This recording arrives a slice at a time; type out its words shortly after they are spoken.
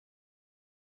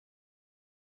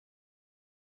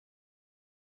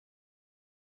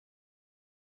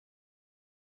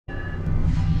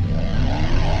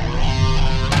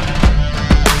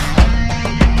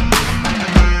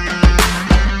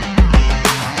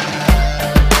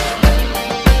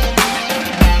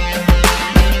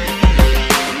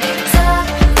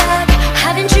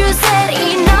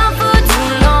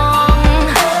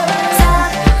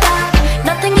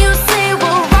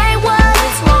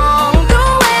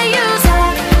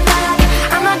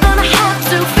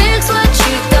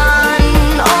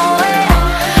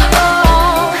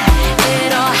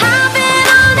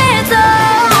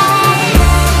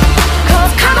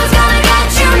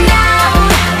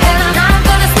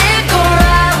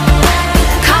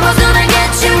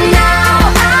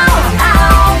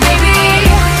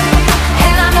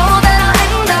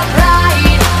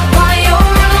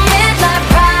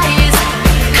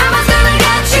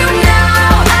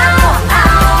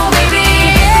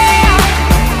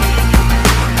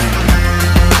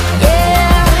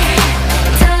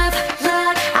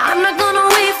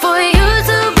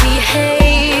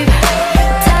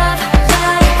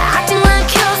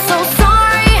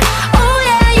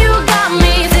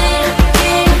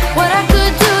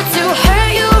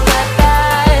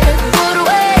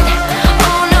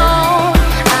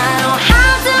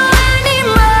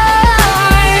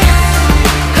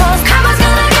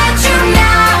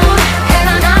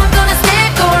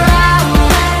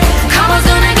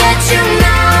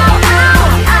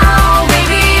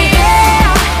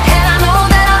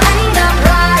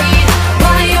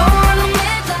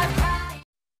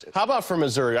about for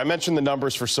Missouri? I mentioned the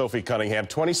numbers for Sophie Cunningham,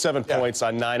 27 points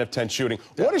on 9 of 10 shooting.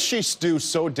 What does she do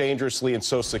so dangerously and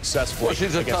so successfully? Well,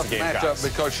 she's a against tough the Gamecocks? matchup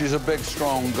because she's a big,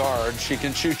 strong guard. She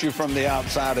can shoot you from the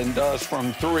outside and does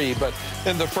from 3. But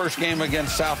in the first game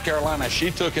against South Carolina,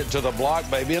 she took it to the block,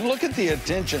 baby. And look at the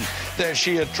attention that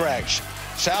she attracts.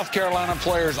 South Carolina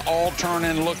players all turn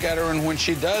and look at her, and when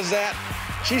she does that,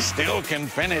 she still can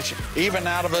finish even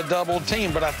out of a double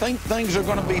team. But I think things are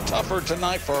going to be tougher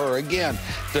tonight for her again.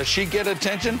 Does she get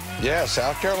attention? Yeah,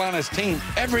 South Carolina's team,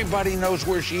 everybody knows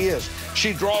where she is.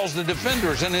 She draws the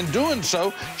defenders, and in doing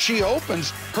so, she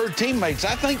opens her teammates.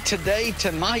 I think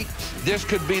tonight, this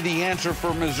could be the answer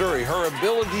for Missouri. Her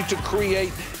ability to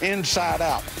create inside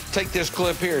out. Take this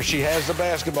clip here. She has the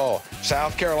basketball.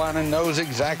 South Carolina knows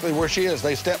exactly where she is.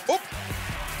 They step, oop,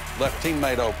 left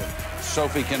teammate open.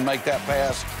 Sophie can make that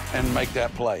pass and make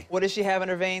that play. What does she have in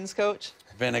her veins, Coach?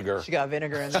 Vinegar. She got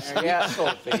vinegar in there. Yeah,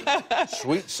 Sophie.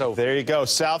 Sweet Sophie. There you go.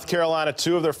 South Carolina,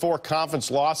 2 of their 4 conference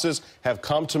losses have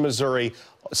come to Missouri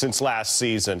since last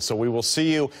season. So we will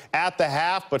see you at the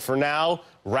half. But for now,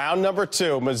 round number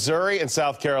 2, Missouri and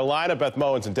South Carolina. Beth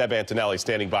Mowens and Deb Antonelli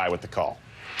standing by with the call.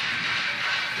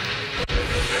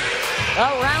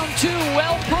 Well, round 2,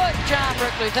 well put, John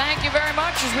Brickley. Thank you very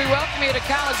much as we welcome you to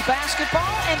college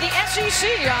basketball and the SEC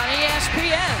on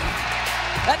ESPN.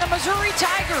 And the Missouri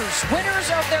Tigers, winners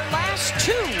of their last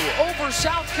 2 over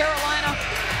South Carolina,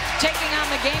 taking on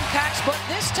the Gamecocks, but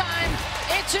this time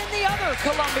it's in the other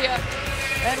Columbia.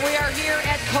 And we are here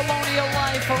at Colonial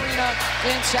Life Arena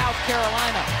in South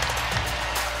Carolina.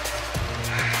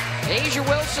 A'ja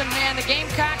Wilson and the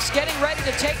Gamecocks getting ready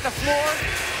to take the floor.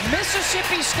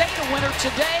 Mississippi State a winner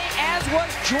today, as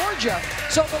was Georgia.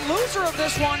 So the loser of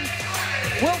this one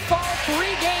will fall 3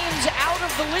 games out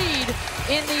of the lead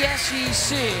in the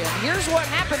SEC. And here's what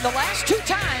happened the last 2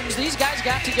 times these guys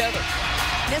got together.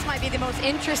 This might be the most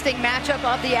interesting matchup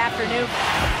of the afternoon.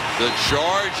 The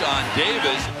charge on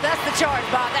Davis. That's the charge,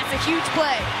 Bob. That's a huge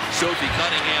play. Sophie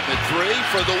Cunningham at 3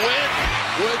 for the win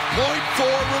with .4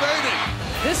 remaining.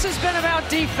 This has been about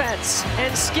defense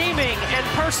and scheming and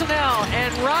personnel,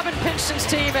 and Robin Pinkston's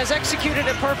team has executed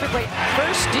it perfectly.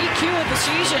 First DQ of the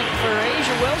season for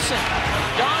A'ja Wilson.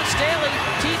 Dawn Staley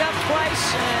teed up twice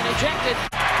and ejected.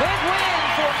 Big win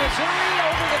for Missouri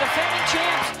over the defending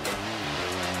champs.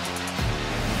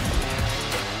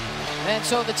 And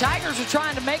so the Tigers are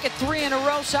trying to make it 3 in a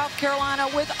row. South Carolina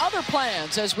with other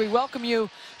plans as we welcome you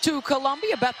to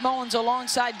Columbia. Beth Mowens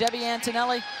alongside Debbie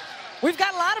Antonelli. We've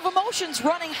got a lot of emotions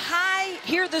running high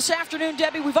here this afternoon,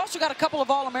 Debbie. We've also got a couple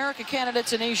of All-America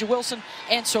candidates in A'ja Wilson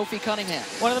and Sophie Cunningham.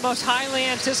 One of the most highly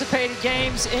anticipated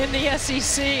games in the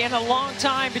SEC in a long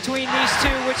time between these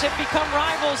two, which have become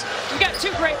rivals. We've got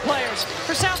 2 great players.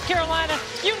 For South Carolina,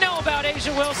 you know about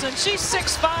A'ja Wilson. She's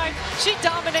 6'5". She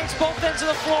dominates both ends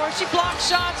of the floor. She blocks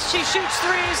shots. She shoots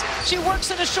threes. She works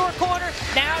in the short corner.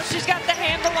 Now she's got the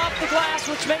handle off the glass,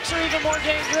 which makes her even more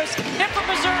dangerous. And for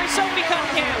Missouri, Sophie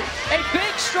Cunningham. A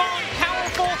big, strong,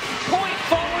 powerful point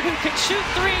forward who can shoot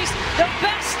threes, the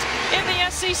best in the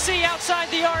SEC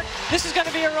outside the arc. This is going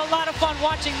to be a lot of fun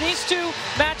watching these 2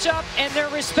 match up and their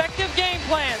respective game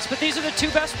plans, but these are the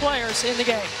 2 best players in the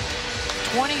game.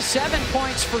 27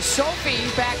 points for Sophie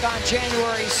back on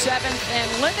January 7th,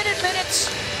 and limited minutes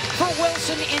for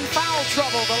Wilson in foul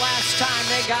trouble the last time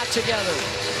they got together.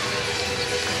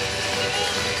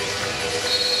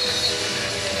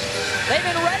 They've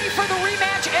been ready for the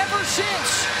rematch ever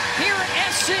since here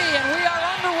at SC, and we are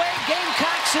underway.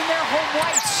 Gamecocks in their home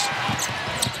whites.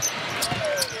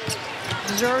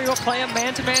 Missouri will play a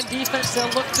man-to-man defense. They'll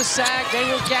look to sag. They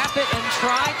will gap it and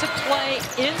try to play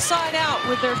inside out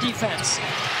with their defense.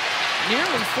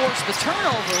 Nearly forced the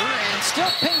turnover and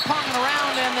still ping-ponging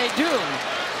around, and they do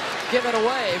give it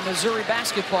away. Missouri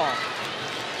basketball.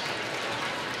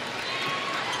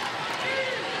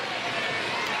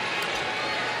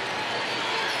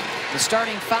 The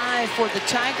starting 5 for the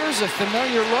Tigers, a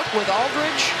familiar look with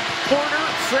Aldridge, Porter,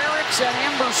 Frericks, and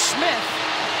Amber Smith,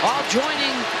 all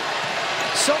joining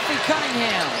Sophie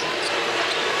Cunningham.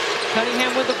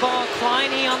 Cunningham with the ball,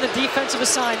 Kleine on the defensive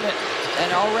assignment.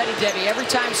 And already, Debbie, every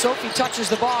time Sophie touches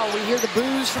the ball, we hear the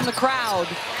boos from the crowd.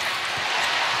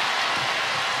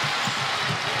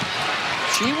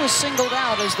 She was singled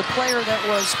out as the player that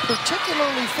was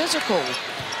particularly physical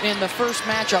in the first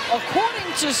matchup,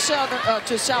 according to South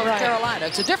Carolina.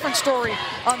 It's a different story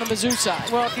on the Mizzou side.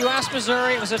 Well, if you ask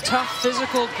Missouri, it was a tough,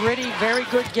 physical, gritty, very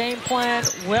good game plan,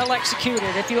 well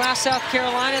executed. If you ask South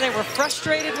Carolina, they were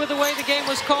frustrated with the way the game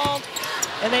was called,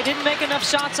 and they didn't make enough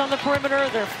shots on the perimeter.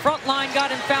 Their front line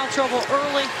got in foul trouble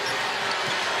early.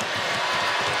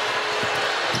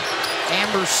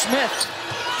 Amber Smith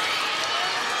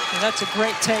And that's a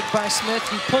great take by Smith.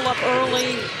 You pull up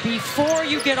early before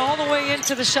you get all the way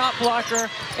into the shot blocker,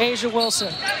 Asia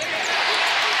Wilson.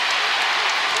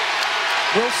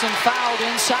 Wilson fouled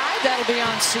inside. That'll be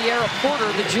on Sierra Porter,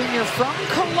 the junior from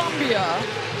Columbia.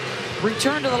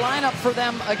 Returned to the lineup for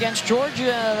them against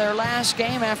Georgia, their last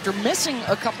game after missing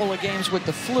a couple of games with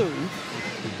the flu.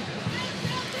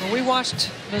 We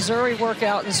watched Missouri work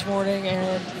out this morning,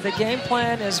 and the game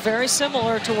plan is very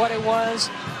similar to what it was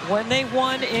when they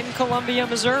won in Columbia,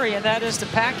 Missouri, and that is to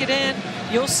pack it in.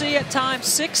 You'll see at times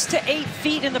 6 to 8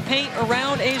 feet in the paint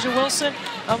around Asia Wilson.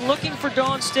 I'm looking for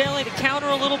Dawn Staley to counter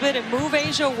a little bit and move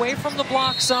Asia away from the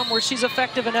block some, where she's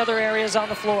effective in other areas on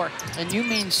the floor. And you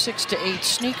mean 6 to 8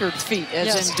 sneakered feet, as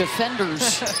yes. in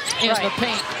defenders in right. the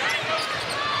paint.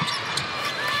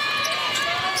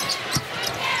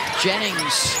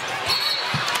 Jennings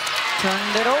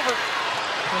turned it over.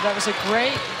 Well, that was a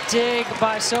great dig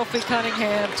by Sophie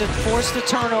Cunningham to force the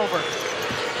turnover.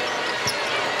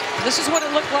 This is what it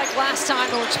looked like last time,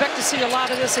 and we'll expect to see a lot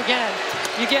of this again.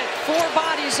 You get 4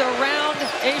 bodies around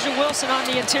Asia Wilson on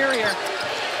the interior.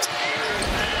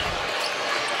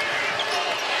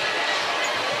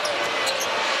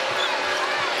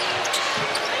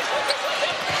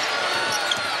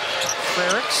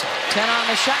 Frericks, 10 on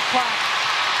the shot clock.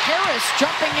 Harris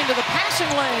jumping into the passing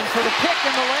lane for the pick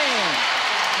in the lane.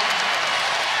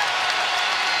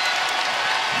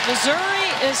 Missouri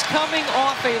is coming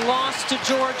off a loss to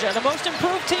Georgia. The most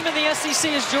improved team in the SEC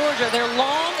is Georgia. They're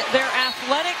long, they're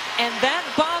athletic, and that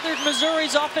bothered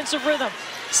Missouri's offensive rhythm.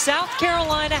 South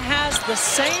Carolina has the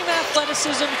same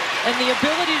athleticism and the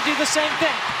ability to do the same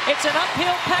thing. It's an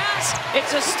uphill pass,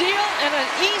 it's a steal, and an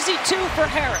easy 2 for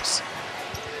Harris.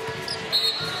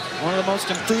 One of the most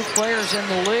improved players in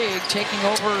the league, taking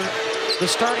over the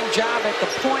starting job at the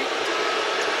point.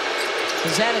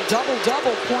 Has had a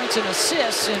double-double, points and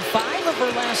assists in 5 of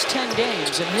her last 10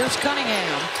 games. And here's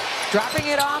Cunningham dropping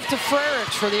it off to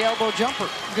Frericks for the elbow jumper.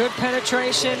 Good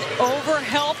penetration. Over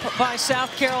help by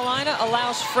South Carolina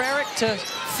allows Frerick to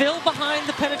fill behind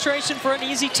the penetration for an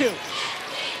easy 2. You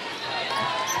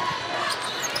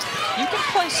can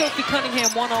play Sophie Cunningham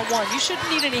one-on-one. You shouldn't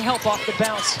need any help off the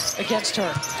bounce against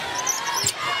her.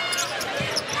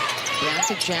 Back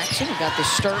to Jackson, who got the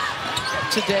start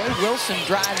today. Wilson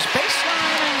drives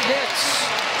baseline and hits.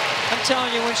 I'm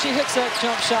telling you, when she hits that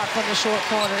jump shot from the short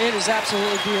corner, it is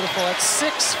absolutely beautiful. At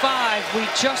 6'5", we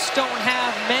just don't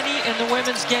have many in the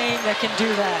women's game that can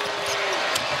do that.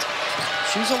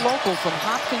 She's a local from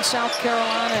Hopkins, South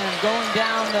Carolina, and going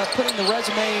down, putting the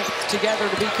resume together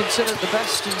to be considered the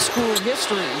best in school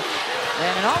history.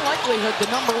 And in all likelihood, the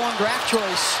 #1 draft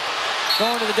choice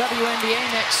going to the WNBA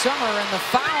next summer. And the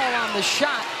foul on the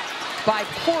shot by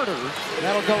Porter,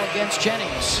 that'll go against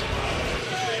Jennings.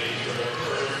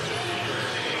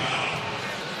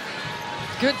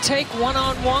 Good take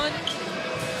one-on-one.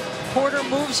 Porter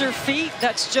moves her feet.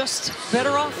 That's just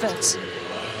better offense.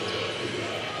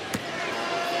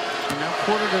 And now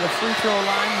Porter to the free throw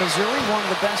line. Missouri, one of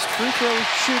the best free throw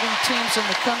shooting teams in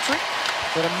the country.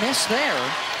 But a miss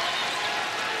there.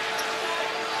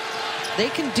 They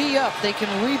can D up, they can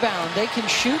rebound, they can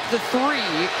shoot the 3,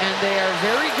 and they are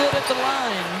very good at the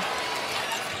line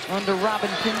under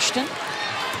Robin Pinchton.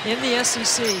 In the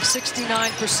SEC,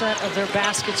 69% of their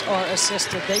baskets are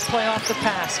assisted. They play off the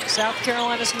pass. South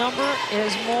Carolina's number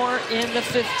is more in the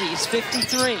 50s,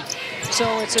 53.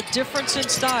 So it's a difference in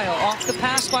style. Off the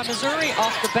pass by Missouri,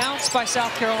 off the bounce by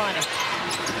South Carolina.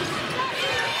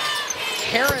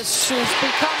 Harris is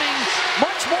becoming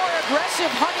much more aggressive,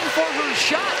 hunting for her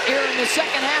shot here in the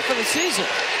second half of the season.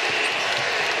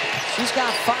 She's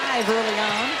got 5 early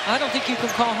on. I don't think you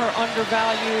can call her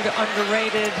undervalued,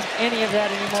 underrated, any of that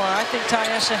anymore. I think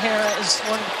Tyesha Hara is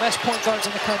one of the best point guards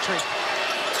in the country.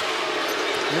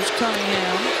 Here's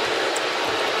Cunningham.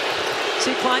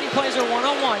 See, Kleine plays her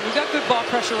one-on-one. You got good ball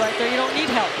pressure right there. You don't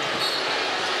need help.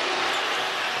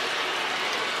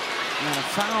 And a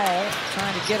foul,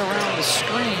 trying to get around the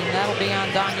screen. That'll be on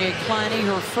Danye Kleine,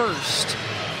 her first.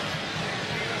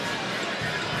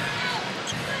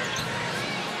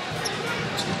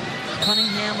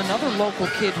 Cunningham, another local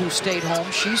kid who stayed home.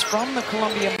 She's from the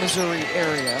Columbia, Missouri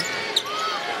area.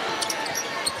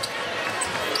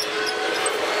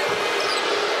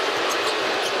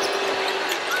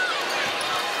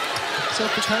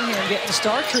 Sophie Cunningham getting the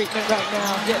star treatment right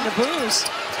now, getting the booze.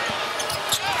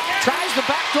 Tries the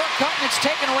backdoor cut, and it's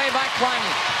taken away by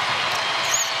Kleine.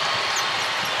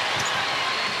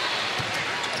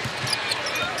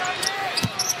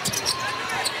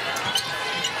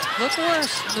 Look where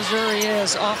Missouri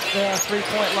is off the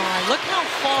three-point line. Look how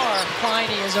far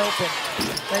Kleine is open.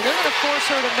 They're going to force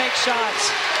her to make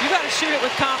shots. You got to shoot it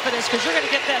with confidence because you're going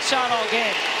to get that shot all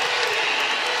game.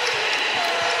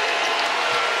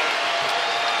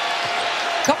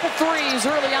 Couple threes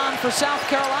early on for South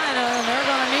Carolina, and they're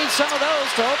going to need some of those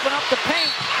to open up the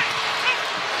paint.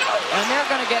 And they're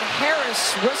going to get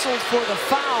Harris whistled for the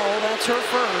foul. That's her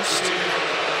first.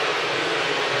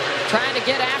 Trying to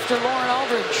get after Lauren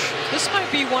Aldridge. This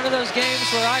might be one of those games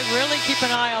where I really keep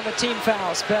an eye on the team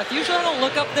fouls, Beth. Usually I don't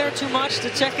look up there too much to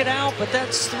check it out, but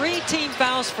that's 3 team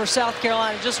fouls for South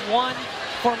Carolina, just 1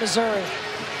 for Missouri.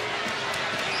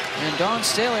 And Dawn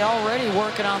Staley already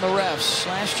working on the refs.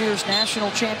 Last year's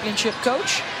national championship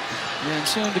coach, and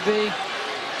soon to be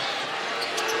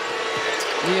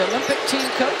the Olympic team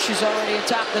coach. She's already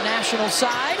atop the national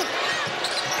side,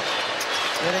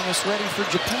 getting us ready for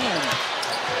Japan.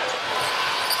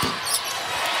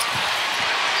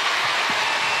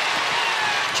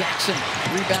 Jackson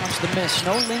rebounds the miss.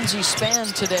 No Lindsey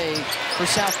Spann today for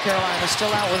South Carolina.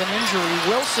 Still out with an injury.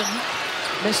 Wilson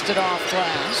missed it off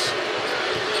glass.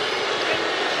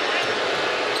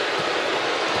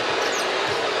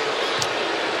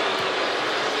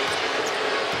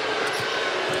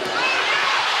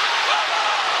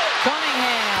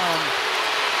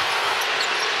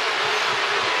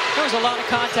 There was a lot of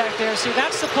contact there. See,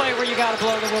 that's the play where you got to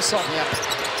blow the whistle. Yep.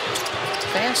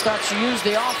 Fans thought she used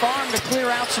the off arm to clear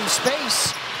out some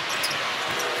space.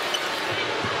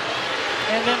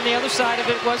 And then the other side of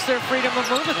it was their freedom of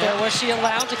movement there. Was she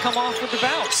allowed to come off with the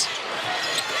bounce?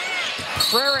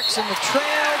 Frericks in the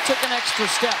trail, took an extra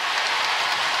step.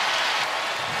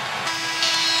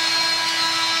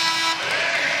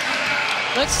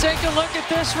 Let's take a look at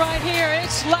this right here.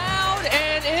 It's loud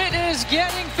and it is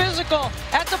getting physical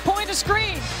at the point of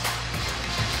screen.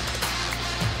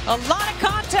 A lot of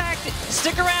contact.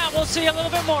 Stick around, we'll see a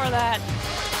little bit more of that.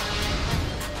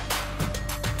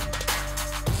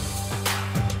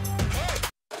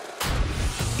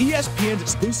 ESPN's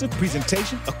exclusive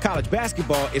presentation of college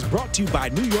basketball is brought to you by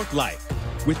New York Life.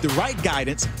 With the right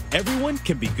guidance, everyone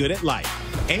can be good at life.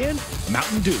 And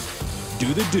Mountain Dew.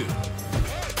 Do the do.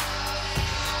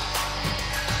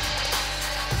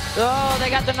 Oh, they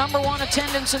got the #1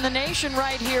 attendance in the nation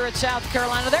right here at South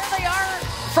Carolina. There they are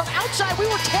from outside. We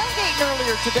were tailgating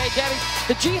earlier today, Debbie.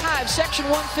 The G-Hive, Section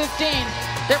 115.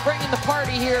 They're bringing the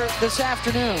party here this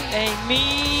afternoon. A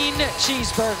mean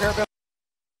cheeseburger.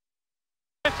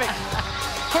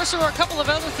 Of course, there were a couple of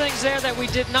other things there that we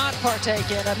did not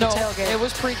partake in at the tailgate. It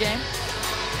was pregame.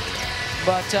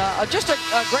 But just a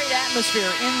great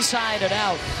atmosphere inside and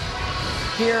out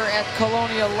here at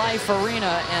Colonial Life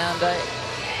Arena. And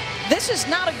this is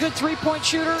not a good three-point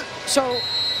shooter. So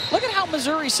look at how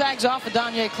Missouri sags off of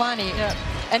Danye Kleine.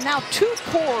 And now 2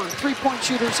 poor three-point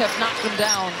shooters have knocked them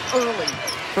down early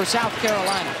for South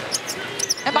Carolina.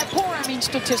 And by poor, I mean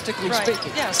statistically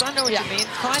speaking. Yes, I know what you mean.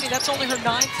 Kleine, that's only her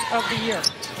 9th of the year.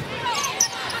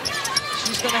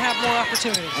 She's going to have more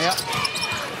opportunities. Yep.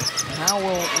 How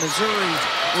will Missouri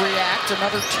react?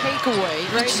 Another takeaway.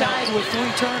 Each side with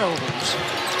 3 turnovers.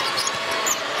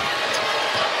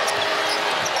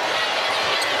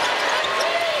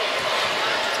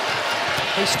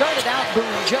 They started out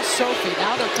booing just Sophie.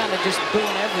 Now they're kind of just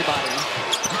booing everybody.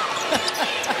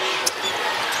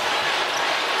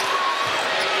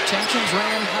 Tensions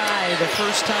ran high the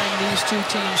first time these 2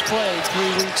 teams played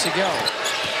 3 weeks ago.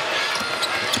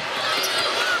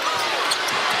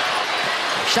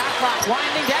 Shot clock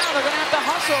winding down. They're going to have to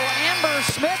hustle. Amber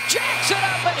Smith jacks it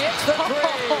up and hits the 3.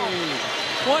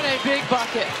 What a big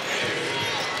bucket.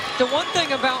 The one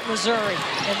thing about Missouri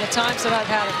and the times that I've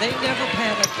had it, they never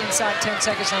panic inside 10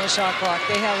 seconds on the shot clock.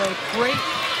 They have a great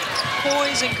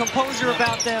poise and composure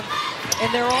about them, and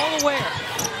they're all aware.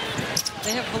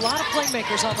 They have a lot of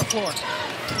playmakers on the floor.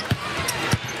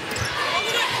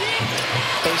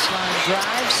 Baseline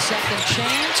drive, second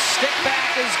chance. Stick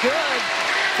back is good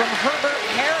from Herbert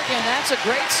Harrigan. That's a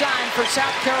great sign for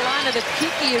South Carolina that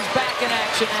Kiki is back in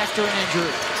action after an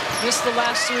injury. Missed the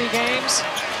last 3 games.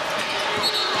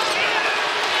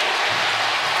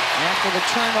 After the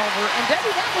turnover. And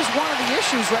Debbie, that was one of the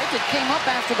issues, right, that came up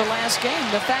after the last game.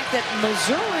 The fact that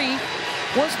Missouri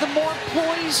was the more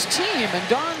poised team. And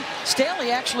Dawn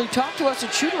Staley actually talked to us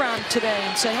at shoot-around today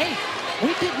and said, hey,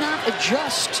 we did not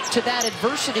adjust to that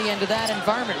adversity and to that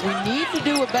environment. We need to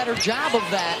do a better job of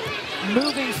that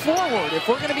moving forward if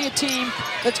we're going to be a team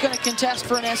that's going to contest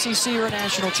for an SEC or a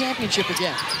national championship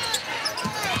again.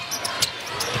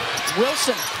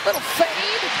 Wilson, little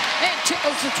fade, and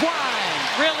tickles the twine.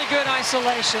 Really good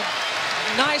isolation.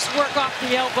 Nice work off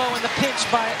the elbow and the pinch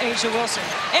by A'ja Wilson.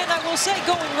 And I will say,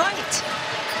 going right.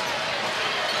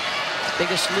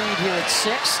 Biggest lead here at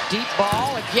 6. Deep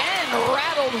ball again,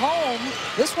 rattled home.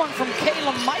 This one from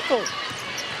Kayla Michael.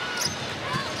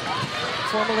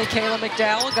 Formerly Kayla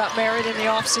McDowell, got married in the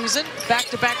offseason.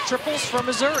 Back-to-back triples for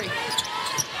Missouri.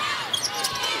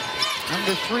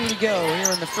 Under 3 to go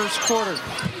here in the first quarter.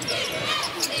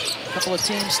 A couple of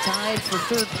teams tied for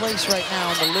 3rd place right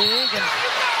now in the league. And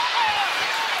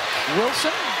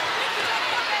Wilson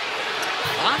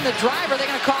on the drive. Are they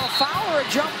going to call a foul or a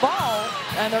jump ball?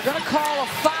 And they're going to call a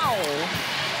foul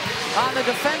on the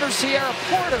defender, Sierra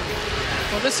Porter.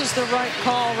 Well, this is the right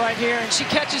call right here, and she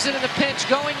catches it in the pinch.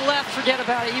 Going left, forget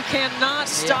about it. You cannot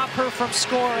stop her from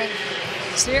scoring.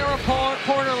 Sierra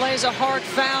Porter lays a hard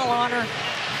foul on her,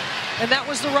 and that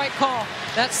was the right call.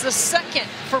 That's the 2nd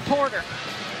for Porter.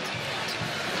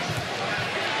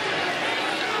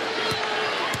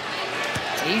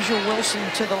 Asia Wilson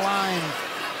to the line.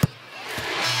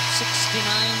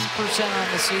 69%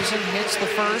 on the season, hits the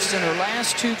first in her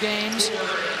last 2 games,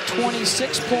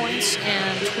 26 points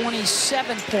and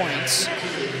 27 points.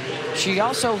 She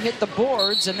also hit the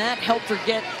boards, and that helped her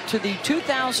get to the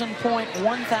 2,000-point,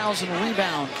 1,000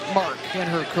 rebound mark in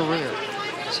her career.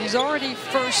 She's already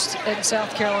first in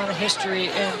South Carolina history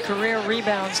in career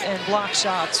rebounds and block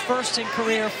shots. First in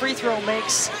career free throw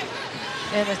makes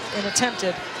and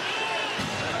attempted.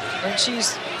 And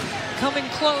she's coming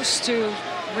close to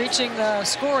reaching the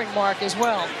scoring mark as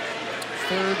well.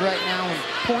 3rd right now in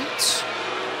points.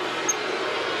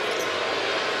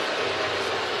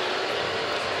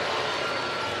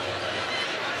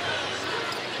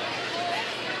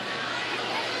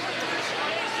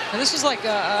 And this is like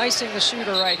icing the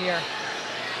shooter right here.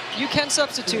 You can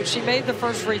substitute. She made the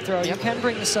first free throw. You can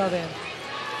bring the sub in.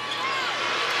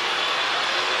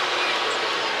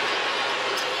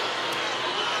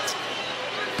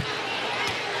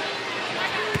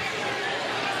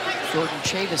 Jordan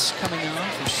Chavis coming on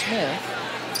for Smith.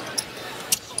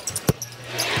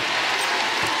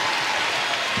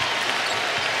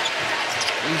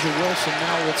 Asia Wilson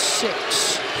now with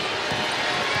 6.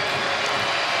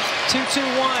 2-2-1,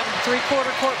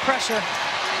 3-quarter court pressure.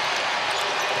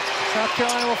 South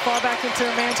Carolina will fall back into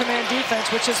a man-to-man defense,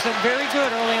 which has been very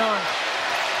good early on.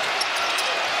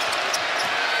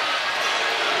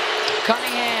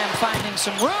 Cunningham finding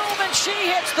some room, and she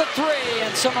hits the 3,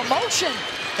 and some emotion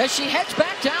as she heads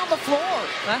back down the floor.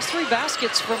 Last 3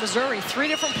 baskets for Missouri, 3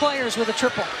 different players with a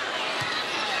triple.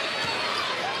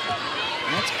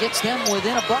 That gets them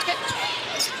within a bucket.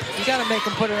 You got to make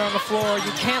them put it on the floor.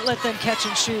 You can't let them catch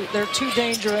and shoot. They're too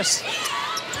dangerous.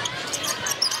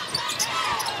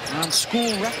 On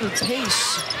school record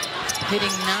pace,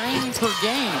 hitting 9 per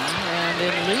game, and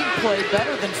in league play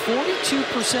better than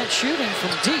 42% shooting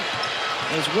from deep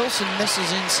as Wilson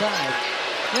misses inside.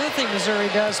 The other thing Missouri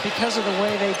does, because of the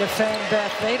way they defend,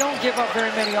 Beth, they don't give up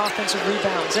very many offensive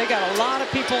rebounds. They got a lot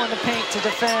of people in the paint to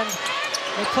defend.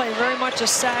 They play very much a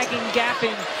sagging,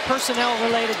 gapping,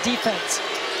 personnel-related defense.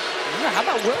 Yeah, how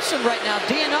about Wilson right now,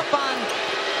 D'ing up on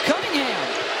Cunningham.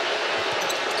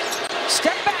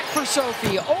 Step back for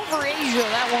Sophie, over Asia,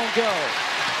 that won't go.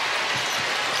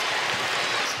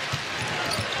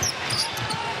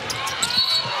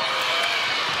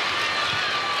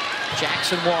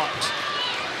 Jackson walks.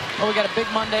 Well, we got a big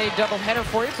Monday doubleheader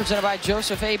for you, presented by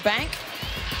Joseph A. Bank.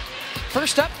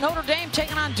 First up, Notre Dame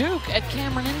taking on Duke at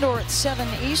Cameron Indoor at 7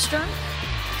 Eastern.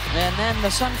 And then the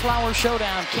Sunflower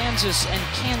Showdown, Kansas and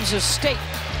Kansas State.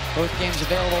 Both games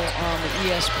available on the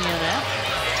ESPN app.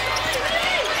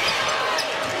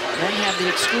 Then have the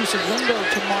exclusive window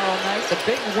tomorrow night. The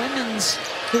big women's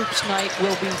hoops night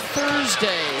will be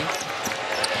Thursday.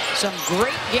 Some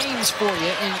great games for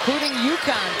you, including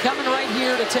UConn coming right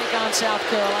here to take on South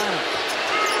Carolina.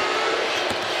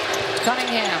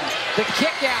 Cunningham, the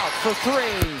kick out for 3.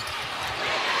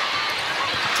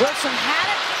 Wilson had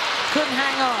it, couldn't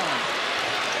hang on.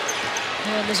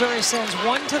 And Missouri sends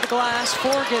 1 to the glass,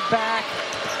 4 get back.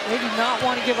 They do not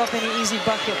want to give up any easy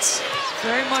buckets. It's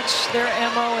very much their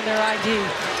MO and their ID.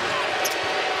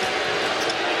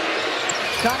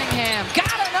 Cunningham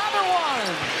got another one.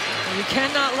 You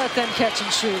cannot let them catch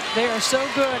and shoot. They are so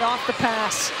good off the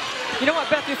pass. You know what,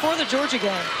 Beth, before the Georgia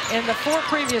game, in the 4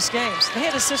 previous games, they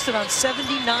had assisted on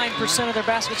 79% of their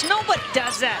baskets. Nobody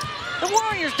does that. The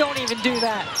Warriors don't even do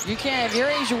that. You can't, if you're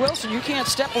Asia Wilson, you can't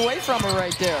step away from her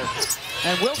right there.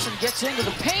 And Wilson gets into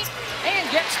the paint and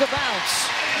gets the bounce.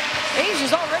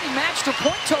 Asia's already matched her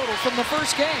point total from the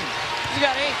first game. She's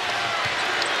got 8.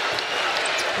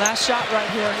 Last shot right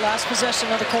here, last possession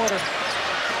of the quarter.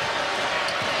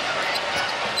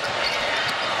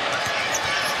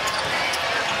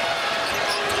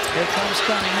 Here comes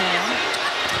Cunningham.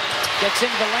 Gets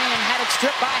into the lane, had it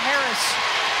stripped by Harris.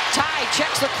 Ty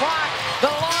checks the clock. The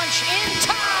launch in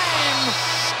time.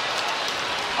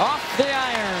 Off the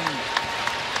iron.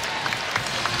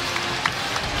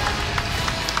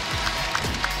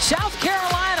 South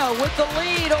Carolina with the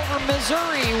lead over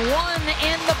Missouri. 1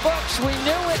 in the books. We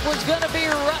knew it was going to be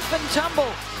rough and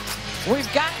tumble.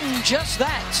 We've gotten just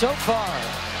that so far.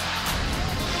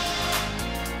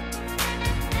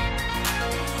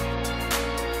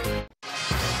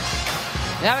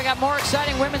 Now we got more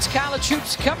exciting women's college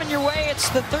hoops coming your way. It's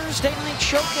the Thursday night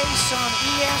showcase on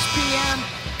ESPN.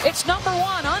 It's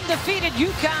 #1 undefeated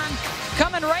UConn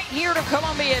coming right here to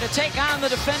Columbia to take on the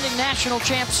defending national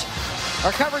champs.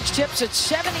 Our coverage tips at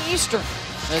 7 Eastern,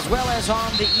 as well as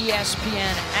on the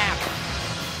ESPN app.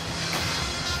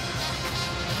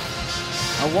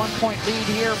 A 1-point lead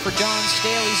here for Dawn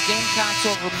Staley's Gamecocks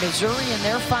over Missouri in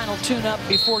their final tune-up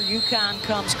before UConn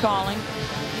comes calling.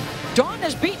 Dawn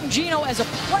has beaten Gino as a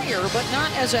player, but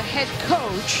not as a head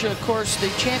coach. Of course, the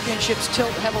championships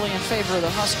tilt heavily in favor of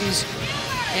the Huskies,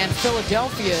 and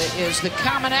Philadelphia is the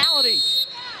commonality.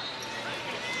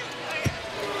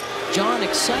 John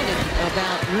excited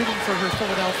about rooting for her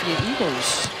Philadelphia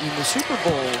Eagles in the Super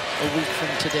Bowl a week from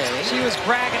today. She was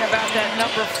bragging about that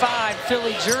 #5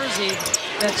 Philly jersey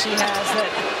that she has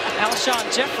that Alshon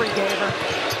Jeffrey gave her.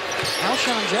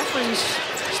 Alshon Jeffries,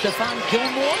 Stephon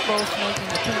Gilmore, both making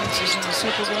appearances in the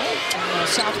Super Bowl in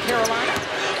South Carolina.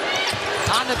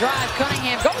 On the drive,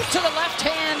 Cunningham goes to the left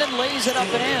hand and lays it up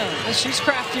and in. And she's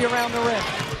crafty around the rim.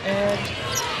 And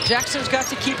Jackson's got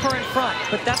to keep her in front,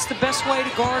 but that's the best way to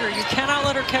guard her. You cannot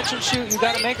let her catch and shoot. You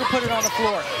got to make her put it on the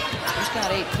floor. She's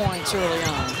got 8 points early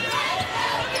on.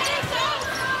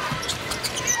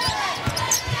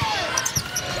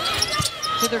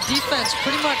 So their defense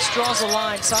pretty much draws a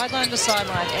line, sideline to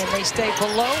sideline, and they stay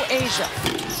below Asia.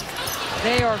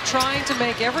 They are trying to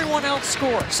make everyone else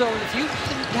score. So if you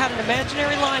had an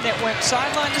imaginary line that went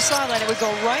sideline to sideline, it would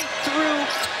go right through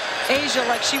Asia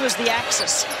like she was the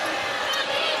axis.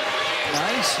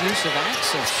 Nice use of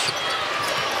axis.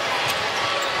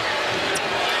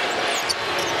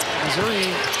 Missouri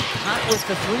hot with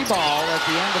the 3 ball at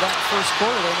the end of that first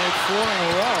quarter. They made 4 in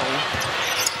a row.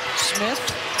 Smith,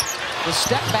 the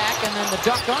step back and then the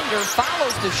duck under,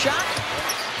 follows the shot,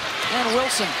 and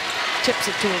Wilson tips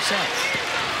it to herself.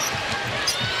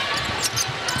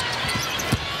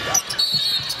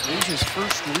 Asia's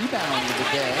first rebound of the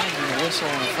day, and a whistle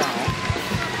and a foul.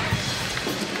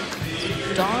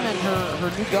 Dawn and her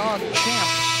new dog, Champ,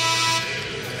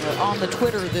 are on the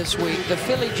Twitter this week. The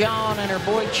Philly John and her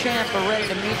boy Champ are ready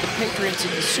to meet the Patriots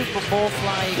in the Super Bowl.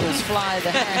 Fly Eagles fly, the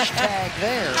hashtag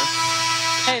there.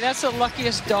 Hey, that's the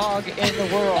luckiest dog in the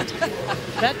world.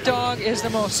 That dog is the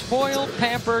most spoiled,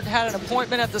 pampered, had an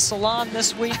appointment at the salon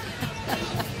this week.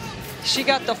 She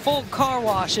got the full car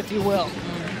wash, if you will.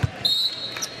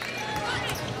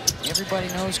 Everybody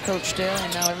knows Coach Staley,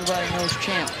 and now everybody knows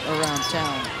Champ around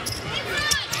town.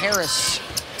 Harris.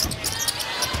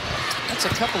 That's a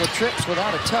couple of trips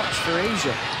without a touch for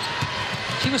Asia.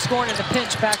 She was scoring in the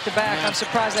pinch back-to-back. Yeah. I'm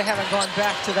surprised they haven't gone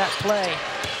back to that play.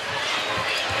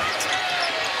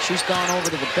 She's gone over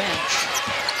to the bench.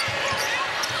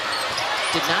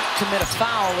 Did not commit a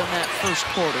foul in that first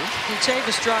quarter.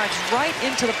 Chavis drives right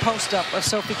into the post-up of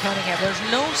Sophie Cunningham. There's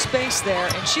no space there,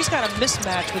 and she's got a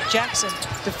mismatch with Jackson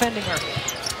defending her.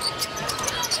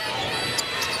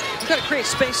 You've got to create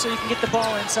space so you can get the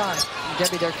ball inside.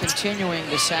 Debbie, they're continuing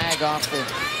to sag off the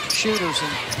shooters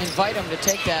and invite them to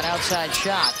take that outside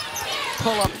shot.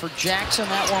 Pull up for Jackson,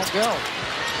 that won't go.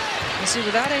 You see,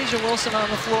 without Asia Wilson on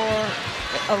the floor,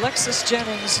 Alexis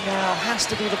Jennings now has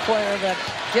to be the player that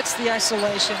gets the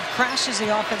isolation, crashes the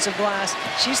offensive glass.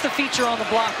 She's the feature on the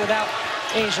block without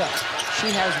Asia. She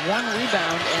has 1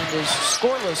 rebound and is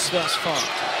scoreless thus far.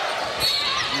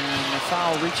 And a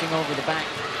foul reaching over the back.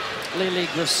 Lily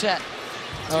Grissett.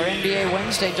 Our NBA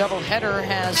Wednesday doubleheader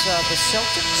has the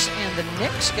Celtics and the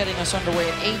Knicks getting us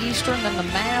underway at 8 Eastern, then the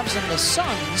Mavs and the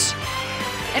Suns.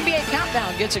 NBA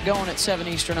Countdown gets it going at 7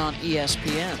 Eastern on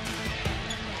ESPN.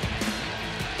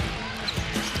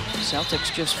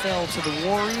 Celtics just fell to the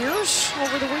Warriors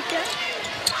over the weekend.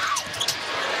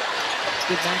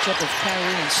 Good matchup of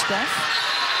Kyrie and Steph.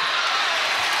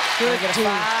 Good. Get a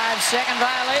 5-second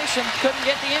violation. Couldn't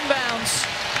get the inbounds.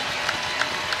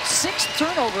 6th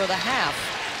turnover of the half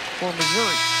for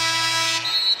Missouri.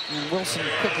 And Wilson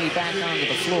quickly back onto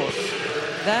the floor.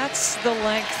 That's the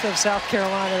length of South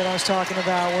Carolina that I was talking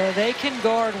about, where they can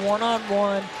guard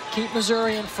one-on-one, keep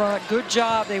Missouri in front. Good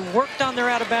job. They worked on their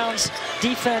out-of-bounds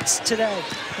defense today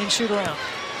in shoot-around.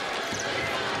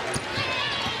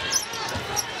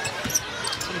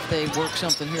 See if they work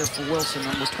something here for Wilson,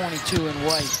 number 22 in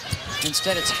white.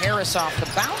 Instead, it's Harris off the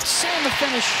bounce and the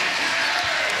finish.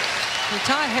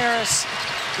 Ty Harris,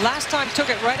 last time took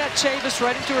it right at Chavis,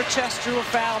 right into her chest, drew a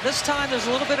foul. This time there's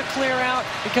a little bit of clear out.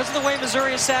 Because of the way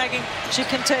Missouri is sagging, she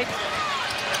can take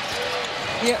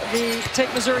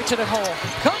Missouri to the hole.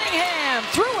 Cunningham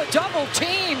through a double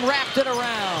team, wrapped it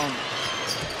around.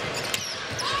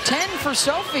 10 for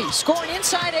Sophie, scoring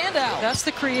inside and out. That's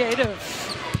the creative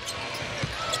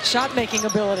shot-making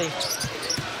ability.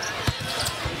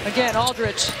 Again,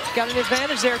 Aldridge got an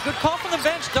advantage there. Good call from the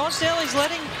bench. Dawn Staley's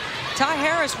letting Ty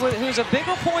Harris, who's a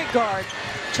bigger point guard,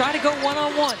 try to go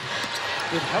one-on-one.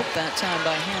 Good help that time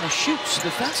by Hannah Schutz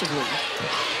defensively.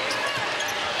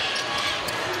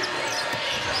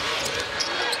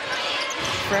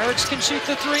 Frericks can shoot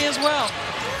the three as well.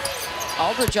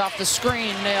 Aldridge off the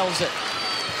screen, nails it.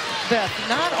 Beth,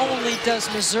 not only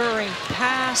does Missouri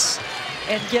pass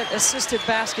and get assisted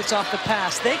baskets off the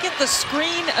pass, they get the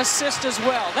screen assist as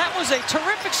well. That was a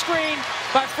terrific screen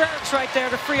by Frericks right there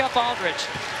to free up Aldridge.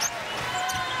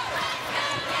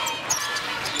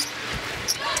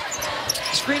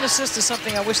 Screen assist is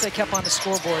something I wish they kept on the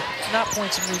scoreboard, not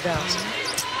points and rebounds.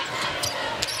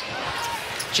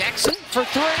 Jackson for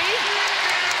three.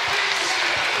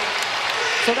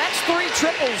 So that's 3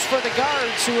 triples for the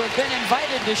guards who have been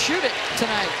invited to shoot it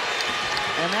tonight.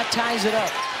 And that ties it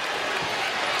up.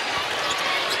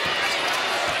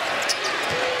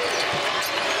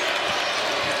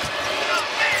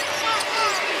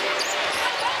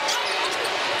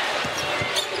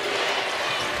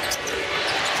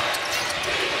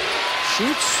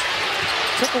 Schutz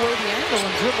took away the angle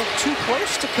and dribbled too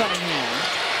close to Cunningham.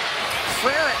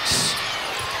 Frericks.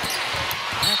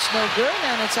 That's no good,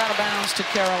 and it's out of bounds to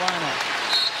Carolina.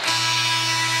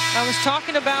 I was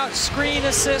talking about screen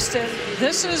assist, and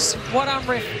this is what I'm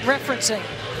referencing.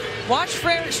 Watch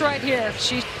Frericks right here.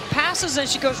 She passes and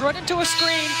she goes right into a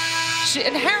screen.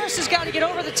 And Harris has got to get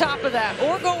over the top of that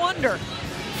or go under.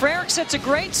 Frericks sets a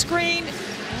great screen.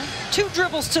 2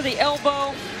 dribbles to the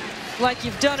elbow, like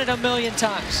you've done it a million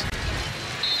times.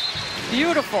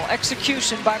 Beautiful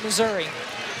execution by Missouri.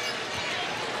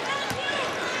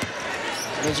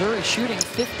 Missouri shooting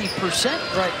 50%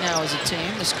 right now as a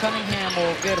team. Miss Cunningham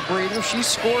will get a breather. She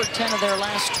scored 10 of their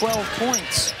last 12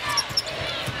 points.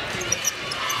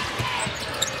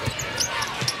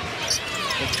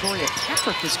 Victoria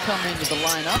Patrick has come into the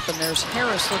lineup, and there's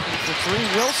Harris looking for 3.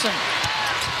 Wilson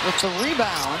with the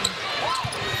rebound.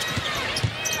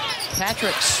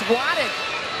 Patrick swatted.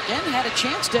 Again, had a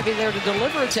chance, Debbie, there to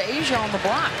deliver it to Asia on the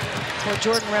block. Well,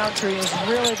 Jordan Roundtree is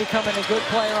really becoming a good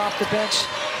player off the bench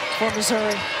for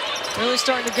Missouri. Really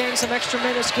starting to gain some extra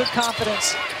minutes, good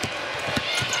confidence.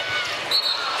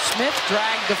 Smith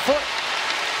dragged the foot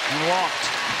and walked.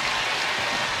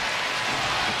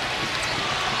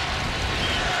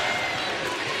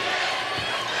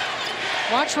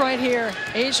 Watch right here,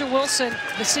 Asia Wilson.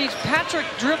 You see Patrick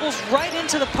dribbles right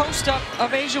into the post up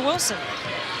of Asia Wilson.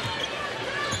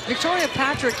 Victoria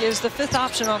Patrick is the 5th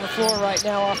option on the floor right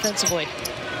now offensively.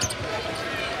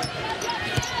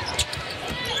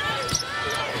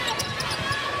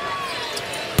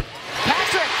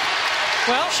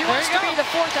 Well, she wants to be the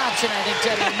 4th option, I think,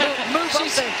 Debbie. Move up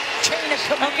the chain of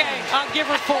command. Okay, I'll give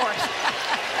her 4th.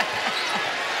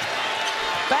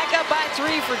 Back up by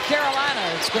 3 for Carolina.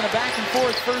 It's been a back and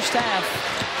forth first half.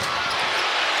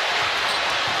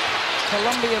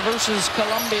 Columbia versus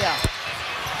Columbia.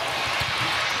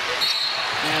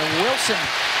 And Wilson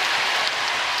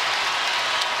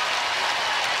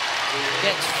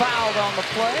gets fouled on the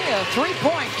play. A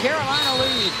 3-point Carolina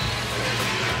lead.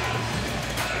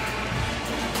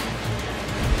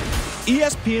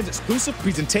 ESPN's exclusive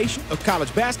presentation of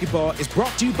college basketball is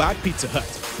brought to you by Pizza Hut.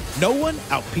 No one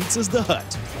out-pizzas the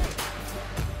Hut.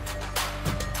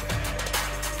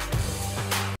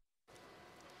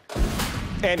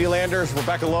 Andy Landers,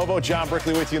 Rebecca Lobo, John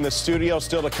Brickley with you in the studio.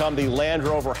 Still to come, the Land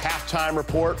Rover halftime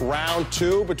report. Round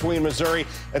 2 between Missouri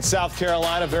and South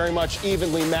Carolina. Very much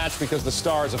evenly matched because the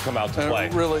Stars have come out to play.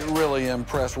 Really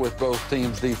impressed with both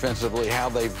teams defensively, how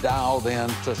they've dialed in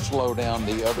to slow down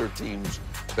the other team's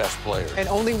best players. And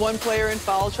only 1 player in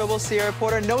foul trouble, Sierra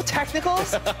Porter. No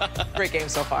technicals. Great game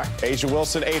so far. Asia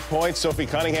Wilson, 8 points. Sophie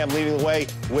Cunningham leading the way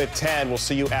with 10. We'll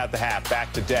see you at the half.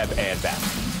 Back to Deb and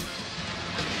Beth.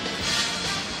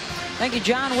 Thank you,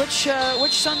 John.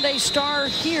 Which Sunday star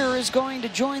here is going to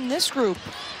join this group?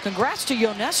 Congrats to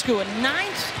Ionescu, a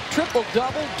 9th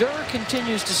triple-double. Durr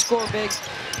continues to score big.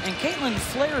 And Caitlin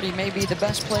Flaherty may be the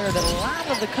best player that a lot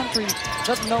of the country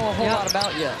doesn't know a whole lot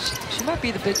about yet. She might be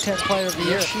the Big Ten Player of the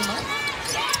Year. She might.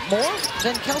 more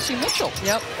than Kelsey Mitchell.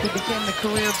 Yep. Who became the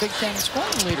career Big Ten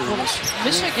scoring leader.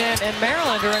 Michigan and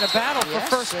Maryland are in a battle for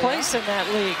first place in that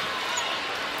league.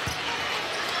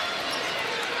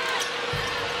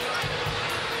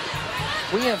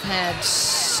 We have had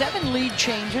 7 lead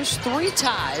changes, 3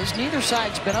 ties. Neither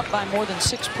side's been up by more than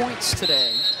 6 points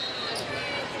today.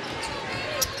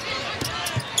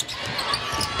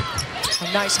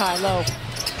 A nice high-low.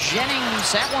 Jennings,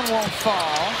 that one won't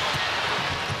fall.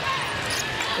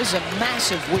 This is a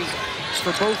massive week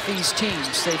for both these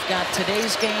teams. They've got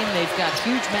today's game. They've got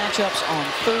huge matchups on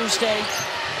Thursday.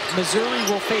 Missouri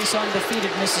will face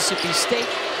undefeated Mississippi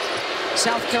State.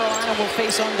 South Carolina will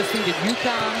face undefeated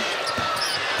UConn.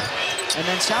 And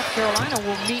then South Carolina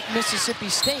will meet Mississippi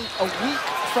State a week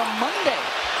from Monday.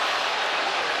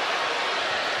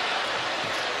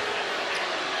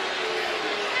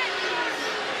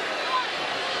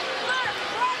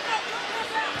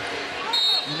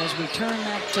 And as we turn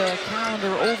that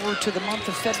calendar over to the month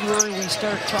of February, we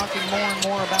start talking more and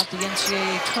more about the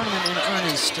NCAA tournament in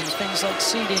earnest and things like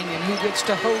seeding and who gets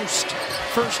to host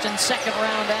first and second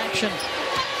round action.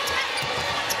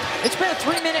 It's been a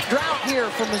 3-minute drought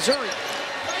here for Missouri.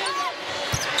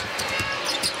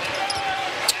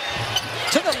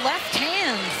 To the left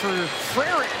hand for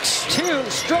Frericks. 2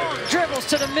 strong dribbles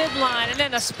to the midline and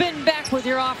then a spin back with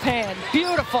your offhand.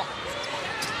 Beautiful.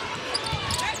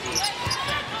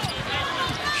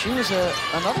 She was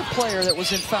another player that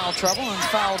was in foul trouble and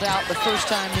fouled out the first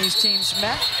time these teams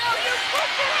met.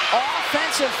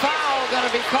 Offensive foul going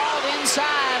to be called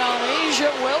inside on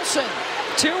Asia Wilson.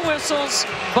 2 whistles,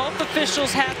 both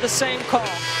officials had the same call.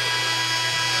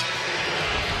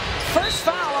 First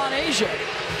foul on Asia.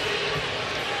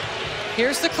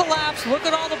 Here's the collapse. Look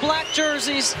at all the black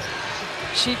jerseys.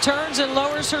 She turns and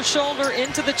lowers her shoulder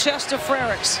into the chest of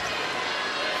Frericks.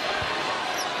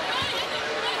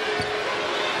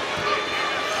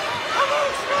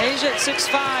 Asia at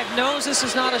 6'5" knows this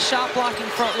is not a shot blocking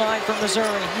front line for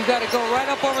Missouri. You got to go right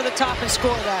up over the top and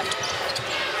score that.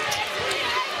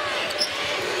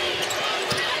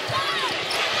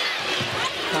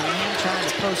 Cunningham trying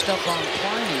to post up on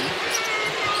Pliny.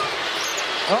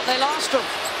 Oh, they lost her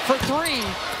for 3.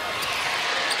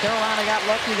 Carolina got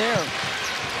lucky there.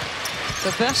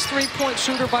 The best 3-point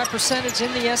shooter by percentage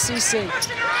in the SEC.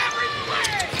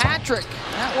 Patrick,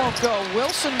 that won't go.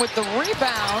 Wilson with the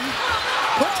rebound.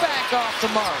 Put back off the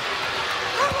mark.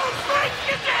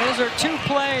 Those are 2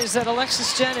 plays that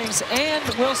Alexis Jennings and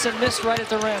Wilson missed right at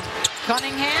the rim.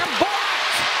 Cunningham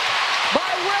blocked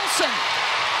by Wilson.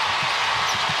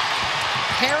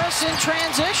 Harris in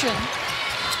transition.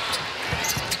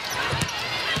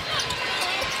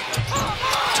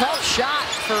 Tough shot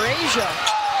for Asia.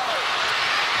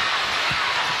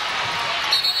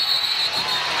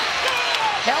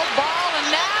 Held ball, and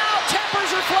now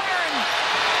tempers are flaring.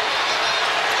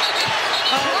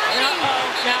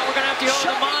 Now we're going to have to go to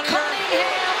the monitor.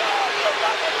 Cunningham.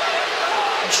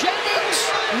 Jennings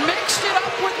mixed it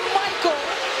up with Michael.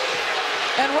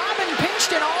 And Robin pinched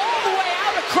it all the way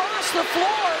out across the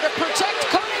floor to protect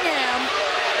Cunningham,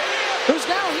 who's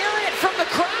now hearing it from the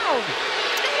crowd.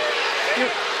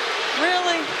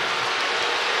 Really?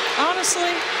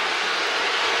 Honestly?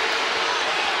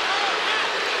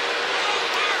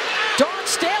 Dawn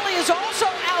Staley is also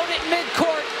out at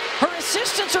midcourt. Her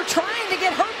assistants are trying to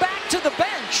get her back to the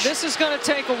bench. This is going to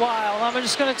take a while. I'm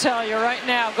just going to tell you right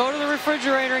now. Go to the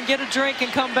refrigerator and get a drink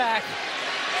and come back.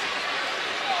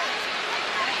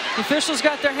 The officials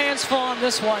got their hands full on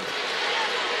this one.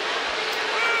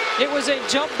 It was a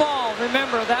jump ball.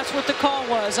 Remember, that's what the call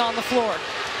was on the floor.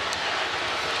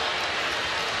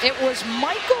 It was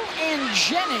Michael and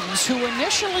Jennings who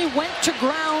initially went to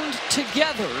ground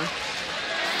together.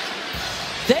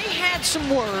 They had some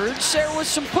words. There was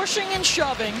some pushing and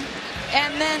shoving.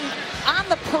 And then on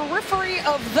the periphery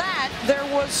of that, there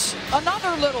was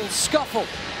another little scuffle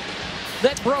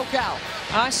that broke out.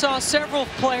 I saw several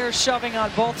players shoving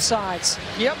on both sides.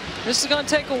 Yep. This is going to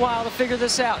take a while to figure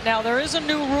this out. Now, there is a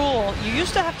new rule. You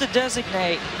used to have to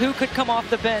designate who could come off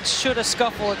the bench should a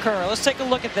scuffle occur. Let's take a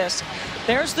look at this.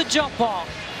 There's the jump ball,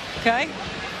 okay?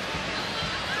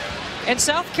 And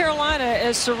South Carolina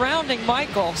is surrounding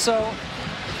Michael, so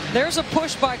there's a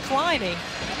push by Kleine.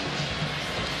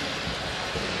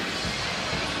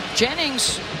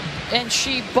 Jennings, and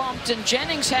she bumped, and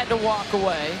Jennings had to walk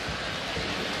away.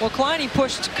 Well, Kleine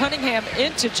pushed Cunningham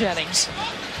into Jennings.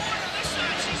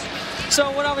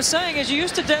 So what I was saying is you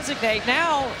used to designate.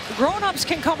 Now, grown-ups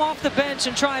can come off the bench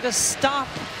and try to stop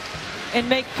and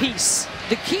make peace.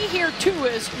 The key here, too,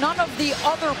 is none of the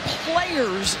other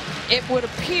players, it would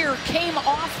appear, came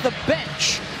off the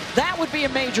bench. that would be a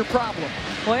major problem.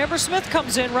 Well, Amber Smith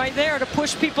comes in right there to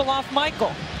push people off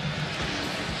Michael.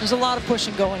 There's a lot of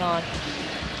pushing going on.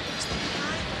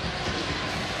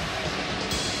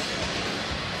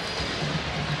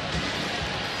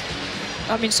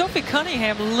 I mean, Sophie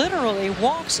Cunningham literally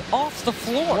walks off the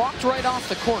floor. Walked right off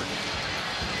the court.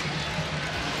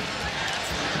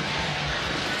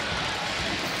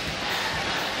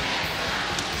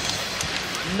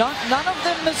 None of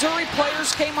the Missouri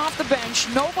players came off the bench.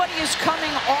 Nobody is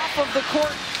coming off of the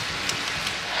court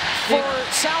for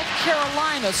South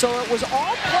Carolina. So it was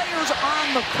all players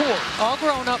on the court. All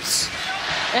grown-ups.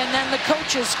 And then the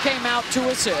coaches came out to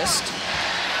assist.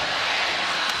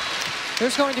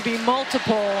 There's going to be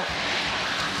multiple.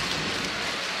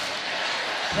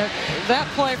 That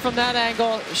play from that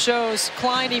angle shows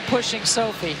Kleine pushing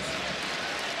Sophie.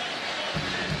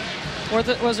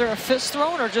 Was there a fist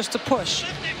thrown or just a push?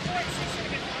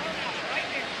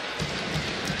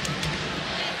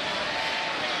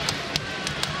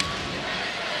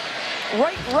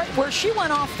 Right where she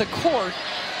went off the court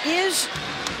is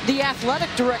the athletic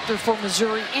director for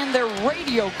Missouri and their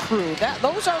radio crew.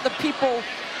 Those are the people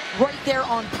right there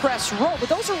on press row, but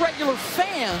those are regular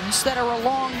fans that are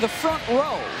along the front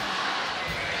row.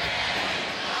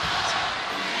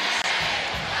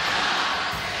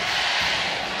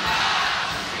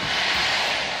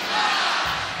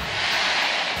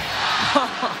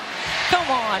 Come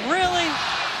on, really?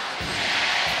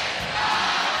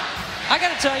 I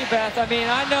got to tell you, Beth, I mean,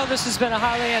 I know this has been a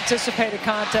highly anticipated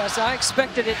contest. I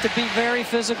expected it to be very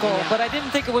physical, but I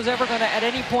didn't think it was ever going to at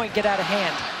any point get out of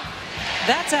hand.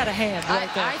 That's out of hand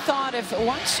right there. I thought if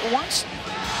once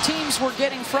teams were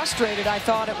getting frustrated, I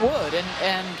thought it would.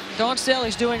 And Dawn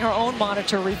Staley's doing her own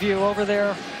monitor review over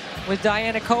there with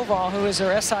Diana Koval, who is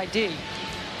her SID.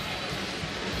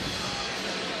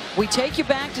 We take you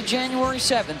back to January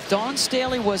 7th. Dawn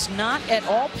Staley was not at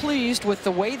all pleased with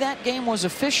the way that game was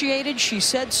officiated. She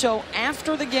said so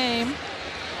after the game.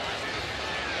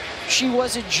 She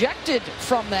was ejected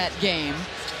from that game.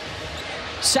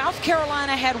 South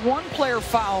Carolina had one player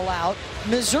foul out.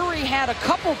 Missouri had a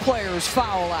couple players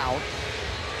foul out.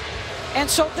 And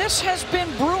so this has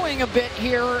been brewing a bit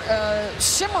here,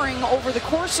 simmering over the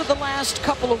course of the last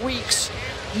couple of weeks,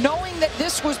 knowing that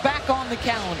this was back on the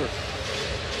calendar.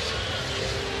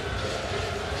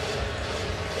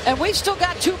 And we've still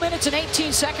got 2 minutes and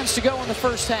 18 seconds to go in the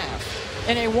first half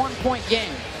in a one-point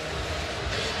game.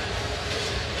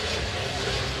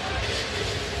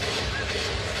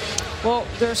 Well,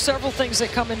 there are several things that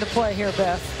come into play here,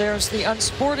 Beth. There's the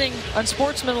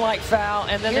unsportsmanlike foul,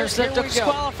 and then there's the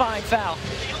disqualifying foul.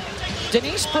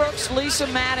 Denise Brooks, Lisa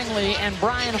Mattingly, and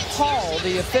Brian Hall,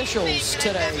 the officials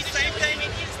today.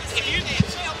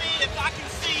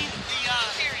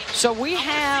 So we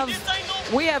have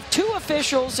two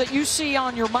officials that you see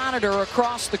on your monitor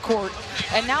across the court,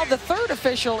 and now the third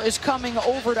official is coming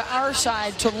over to our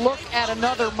side to look at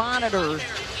another monitor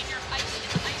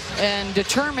and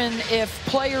determine if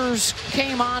players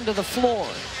came onto the floor.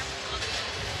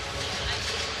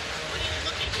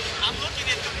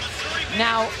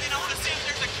 Now,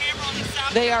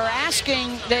 they are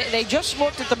asking, they just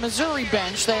looked at the Missouri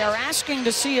bench. They are asking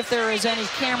to see if there is any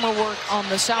camera work on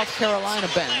the South Carolina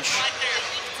bench.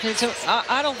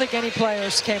 I don't think any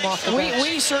players came off the bench.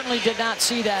 We certainly did not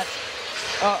see that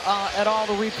at all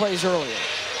the replays earlier.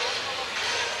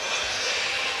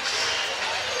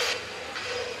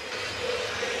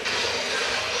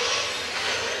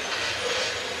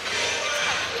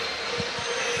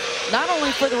 Not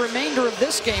only for the remainder of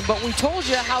this game, but we told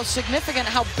you how significant,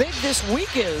 how big this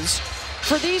week is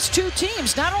for these two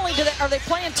teams. Not only are they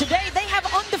playing today, they have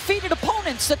undefeated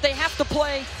opponents that they have to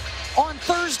play on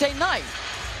Thursday night.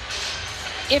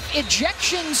 If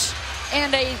ejections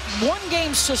and a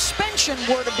one-game suspension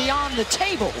were to be on the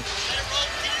table,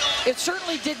 it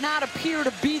certainly did not appear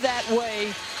to be that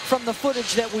way from the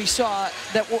footage that we saw.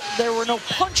 There were no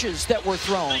punches that were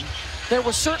thrown. There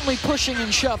was certainly pushing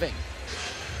and shoving.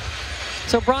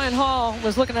 So Brian Hall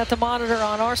was looking at the monitor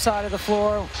on our side of the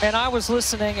floor, and I was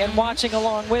listening and watching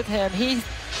along with him. He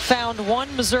found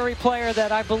one Missouri player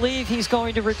that I believe he's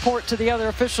going to report to the other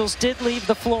officials did leave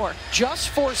the floor. Just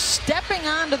for stepping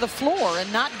onto the floor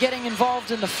and not getting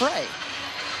involved in the fray.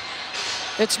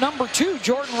 It's number 2,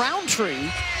 Jordan Roundtree,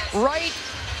 right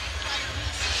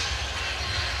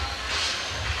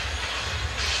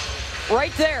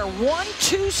there,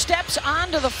 1-2 steps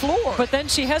onto the floor. But then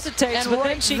she hesitates, but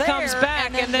then she comes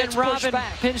back, and then Robin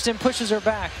Pinston pushes her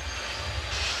back.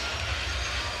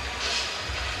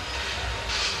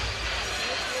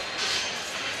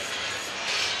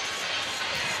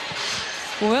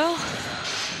 Well,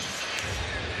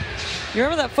 You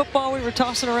remember that football we were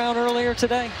tossing around earlier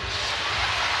today?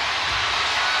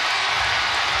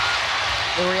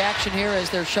 The reaction here is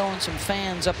they're showing some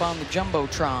fans up on the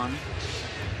Jumbotron.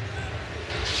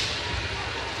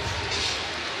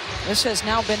 This has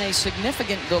now been a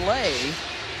significant delay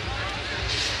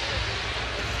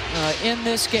in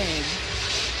this game.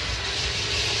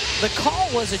 The call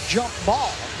was a jump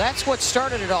ball. That's what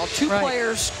started it all. Two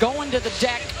players going to the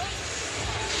deck.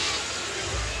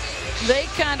 They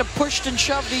kind of pushed and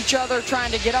shoved each other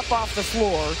trying to get up off the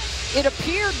floor. It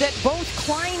appeared that both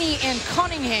Kleine and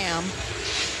Cunningham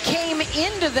came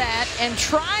into that and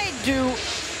tried to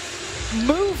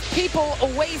move people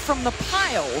away from the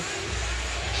pile.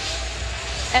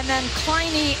 And then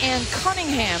Kleine and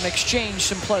Cunningham exchanged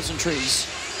some pleasantries.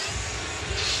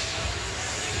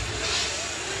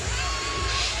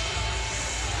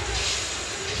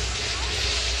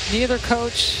 Neither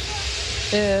coach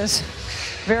is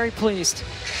very pleased.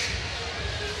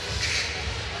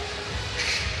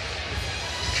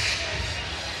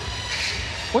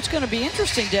 What's going to be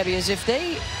interesting, Debbie, is if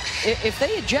they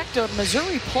eject a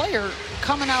Missouri player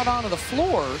coming out onto the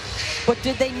floor, but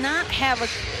did they not have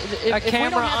a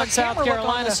camera on South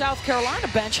Carolina on the South Carolina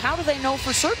bench? How do they know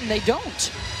for certain they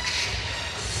don't?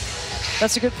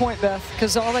 That's a good point, Beth,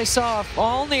 because all they saw,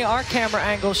 only our camera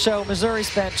angles show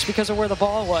Missouri's bench because of where the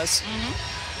ball was.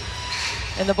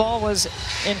 And the ball was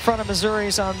in front of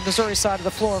Missouri's, on Missouri's side of the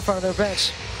floor in front of their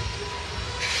bench.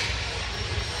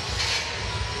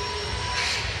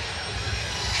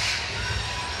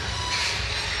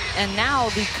 And now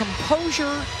the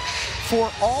composure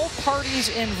for all parties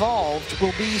involved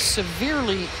will be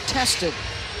severely tested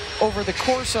over the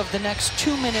course of the next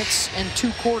 2 minutes and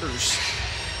 2 quarters.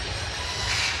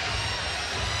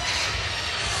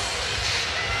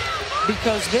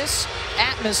 Because this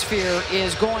atmosphere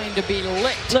is going to be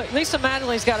lit. Look, Lisa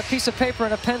Mattingly's got a piece of paper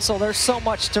and a pencil. There's so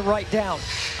much to write down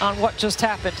on what just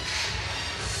happened.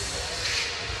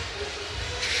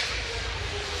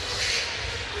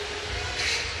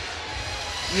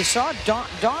 You saw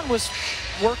Dawn was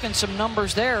working some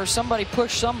numbers there. Somebody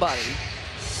pushed somebody.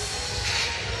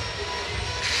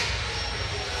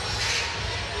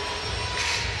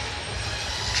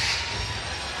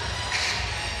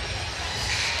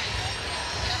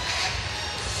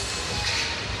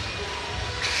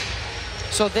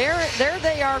 So there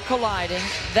they are colliding.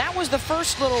 That was the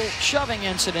first little shoving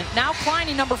incident. Now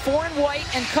Kleine, number 4 in white,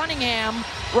 and Cunningham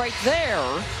right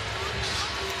there.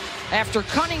 After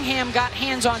Cunningham got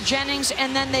hands on Jennings,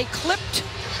 and then they clipped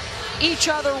each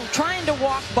other trying to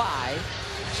walk by.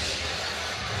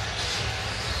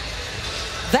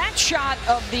 That shot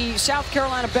of the South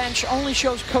Carolina bench only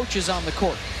shows coaches on the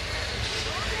court.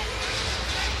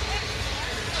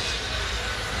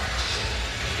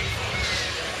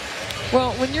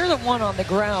 Well, when you're the one on the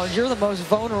ground, you're the most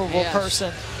vulnerable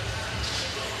person.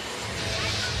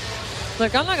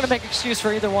 Look, I'm not going to make an excuse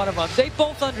for either one of them. They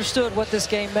both understood what this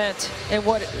game meant and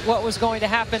what was going to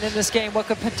happen in this game, what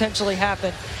could potentially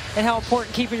happen, and how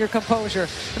important keeping your composure.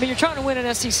 I mean, you're trying to win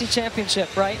an SEC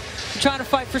championship, right? You're trying to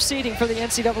fight for seeding for the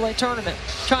NCAA tournament,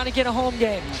 trying to get a home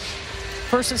game,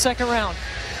 first and second round.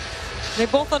 They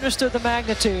both understood the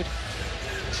magnitude.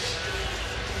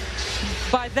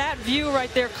 By that view right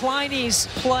there, Kleine's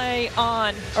play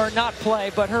on, or not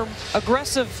play, but her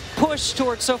aggressive push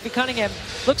towards Sophie Cunningham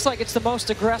looks like it's the most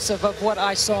aggressive of what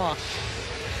I saw.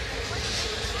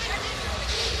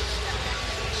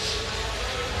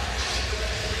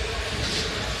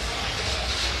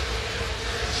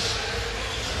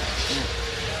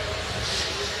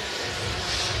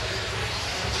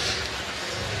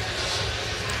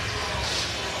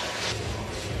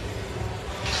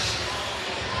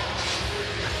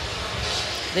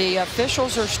 The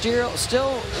officials are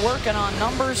still working on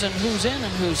numbers and who's in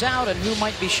and who's out and who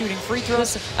might be shooting free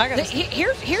throws. Listen,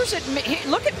 here's it.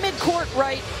 Look at midcourt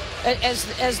right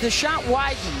as the shot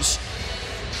widens.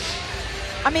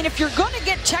 I mean, if you're going to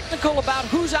get technical about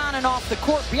who's on and off the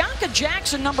court, Bianca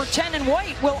Jackson, number 10 in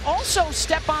white, will also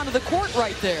step onto the court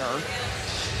right there.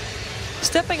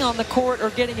 Stepping on the court or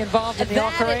getting involved in the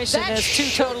altercation is two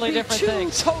totally different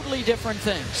things. Two totally different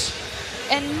things.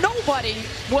 And nobody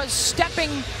was stepping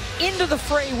into the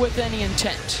fray with any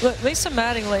intent. Look, Lisa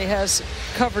Mattingly has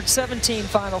covered 17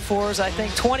 Final Fours, I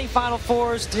think 20 Final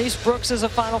Fours. Denise Brooks is a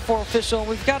Final Four official.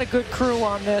 We've got a good crew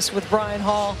on this with Brian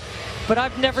Hall. But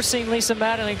I've never seen Lisa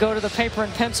Mattingly go to the paper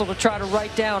and pencil to try to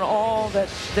write down all that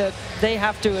they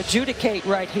have to adjudicate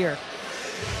right here.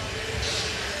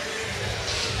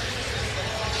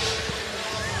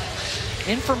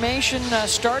 Information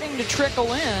starting to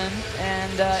trickle in,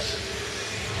 and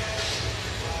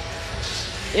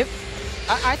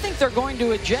I think they're going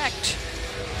to eject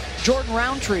Jordan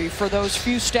Roundtree for those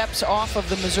few steps off of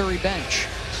the Missouri bench.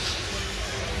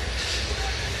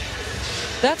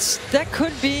 That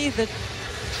could be the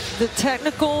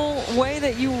technical way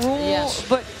that you rule, yes.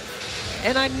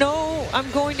 And I know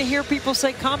I'm going to hear people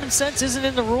say common sense isn't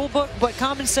in the rule book, but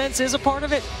common sense is a part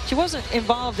of it. She wasn't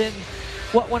involved in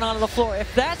what went on the floor.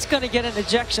 If that's going to get an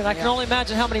ejection, I can only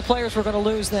imagine how many players we're going to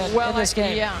lose then in this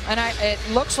game. Yeah, and it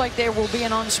looks like there will be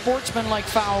an unsportsmanlike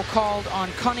foul called on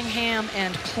Cunningham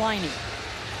and Kleine.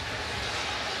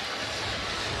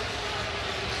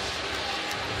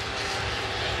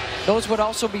 Those would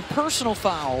also be personal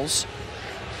fouls.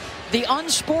 The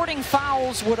unsporting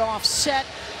fouls would offset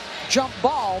jump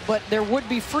ball, but there would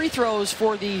be free throws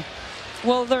for the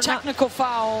technical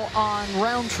foul on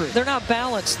Roundtree. They're not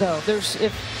balanced, though.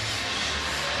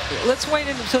 Let's wait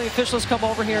until the officials come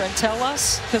over here and tell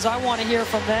us, because I want to hear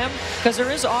from them, because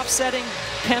there is offsetting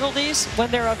penalties when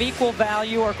they're of equal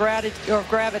value or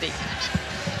gravity.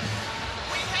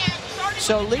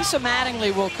 So Lisa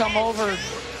Mattingly will come over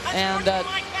and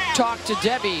talk to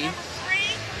Debbie.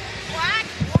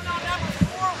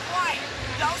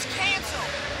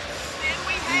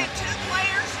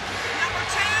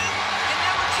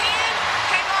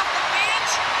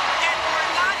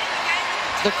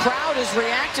 The crowd is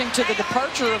reacting to the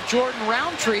departure of Jordan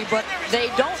Roundtree, but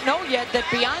they don't know yet that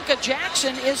Bianca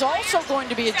Jackson is also going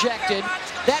to be ejected.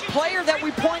 That player that we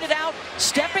pointed out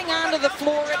stepping onto the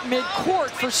floor at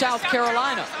midcourt for South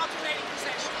Carolina.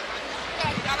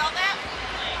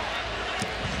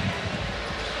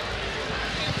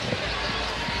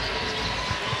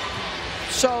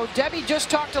 So Debbie just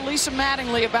talked to Lisa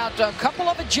Mattingly about a couple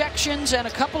of ejections and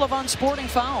a couple of unsporting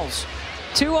fouls.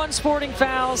 2 unsporting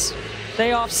fouls.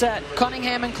 They offset.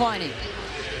 Cunningham and Kleine.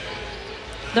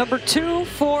 Number 2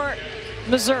 for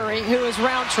Missouri, who is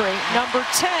Roundtree. Number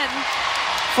 10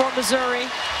 for Missouri,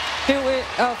 who is,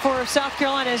 for South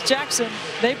Carolina is Jackson.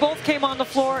 They both came on the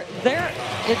floor.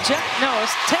 It's 10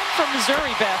 for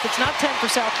Missouri, Beth. It's not 10 for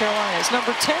South Carolina. It's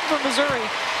number 10 for Missouri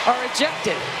are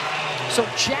ejected. So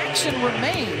Jackson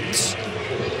remains.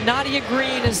 Nadia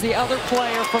Green is the other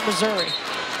player for Missouri.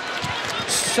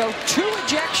 So 2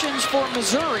 ejections for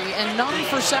Missouri and none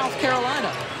for South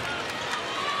Carolina.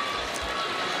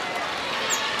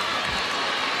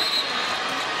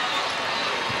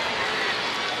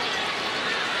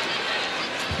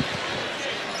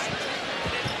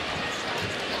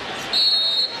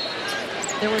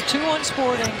 There were 2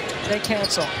 unsporting, they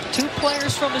cancel. 2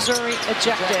 players from Missouri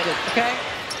ejected. Okay?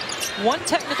 1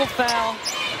 technical foul.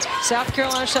 South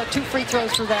Carolina shot 2 free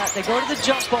throws for that. They go to the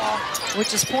jump ball,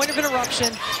 which is point of interruption.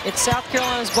 It's South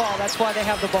Carolina's ball. That's why they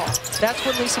have the ball. That's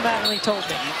what Lisa Mattingly told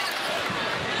me.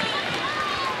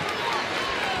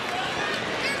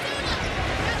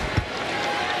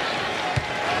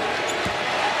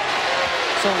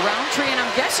 So Roundtree, and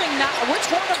I'm guessing not, which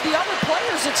one of the other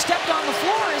players that stepped on the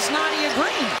floor is Nadia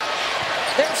Green?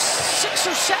 There's 6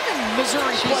 or 7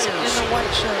 Missouri players in the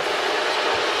white shirt.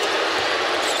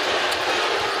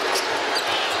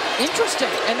 Interesting,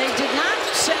 and they did not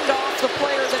send off the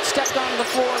player that stepped onto the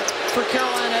floor for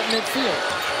Carolina at midfield.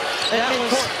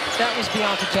 That was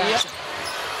Bianca Jackson.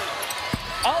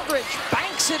 Yep. Aldridge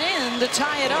banks it in to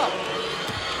tie it up.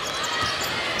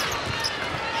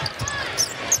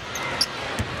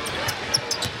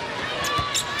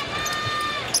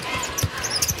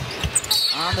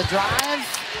 On the drive,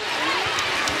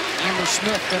 Amber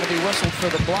Smith going to be whistled for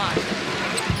the block.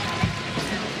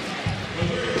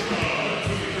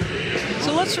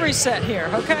 So let's reset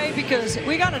here, okay? Because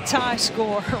we got a tie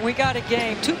score. We got a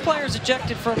game. 2 players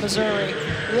ejected from Missouri.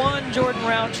 1, Jordan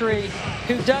Roundtree,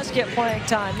 who does get playing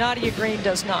time. Nadia Green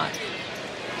does not.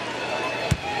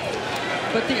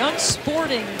 But the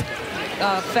unsporting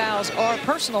fouls are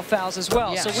personal fouls as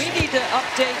well. Yes. So we need to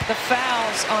update the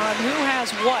fouls on who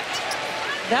has what.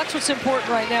 That's what's important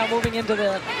right now moving into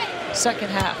the second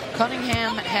half.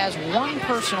 Cunningham has 1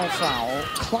 personal foul.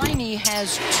 Kleine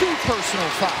has 2 personal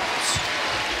fouls.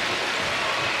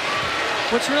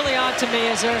 What's really odd to me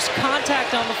is there's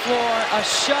contact on the floor, a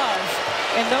shove,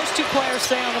 and those 2 players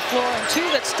stay on the floor, and 2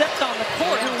 that stepped on the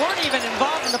court who weren't even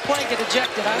involved in the play get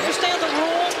ejected. I understand the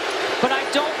rule, but I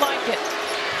don't like it.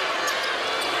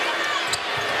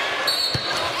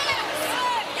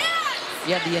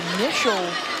 Yeah, the initial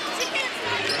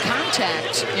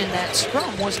contact in that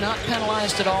scrum was not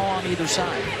penalized at all on either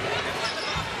side.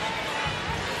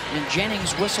 And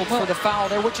Jennings whistled for the foul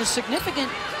there, which is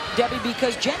significant, Debbie,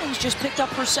 because Jennings just picked up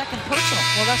her 2nd personal.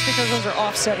 Well, that's because those are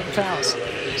offsetting fouls.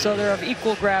 So they're of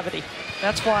equal gravity.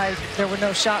 That's why there were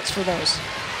no shots for those.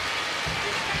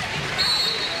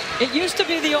 It used to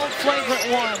be the old flagrant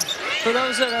 1. for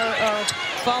those that are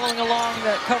following along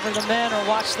that cover the men or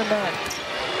watch the men.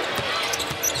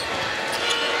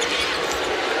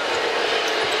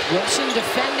 Wilson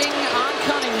defending on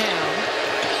Cunningham.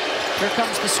 Here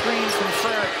comes the screen from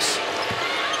Frericks.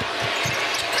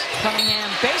 Cunningham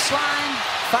baseline,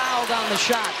 fouled on the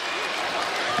shot.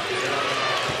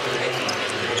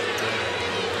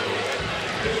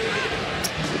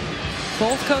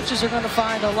 Both coaches are going to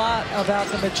find a lot about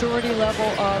the maturity level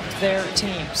of their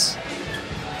teams.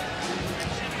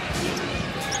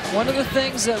 One of the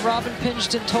things that Robin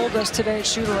Pinston told us today at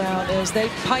shoot-around is they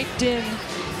piped in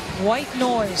white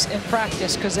noise in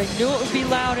practice because they knew it would be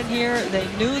loud in here. They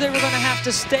knew they were going to have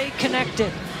to stay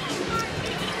connected.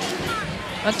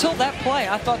 Until that play,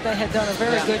 I thought they had done a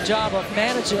very good job of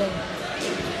managing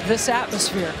this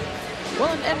atmosphere.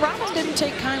 Well, and Robin didn't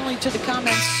take kindly to the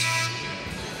comments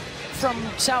from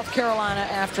South Carolina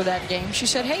after that game. She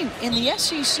said, hey, in the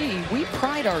SEC, we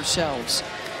pride ourselves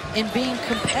in being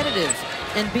competitive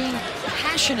and being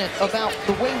passionate about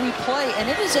the way we play, and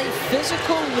it is a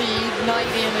physical league night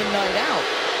in and night out.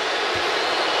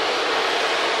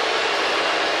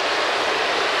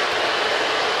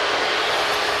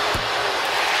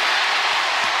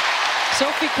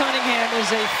 Sophie Cunningham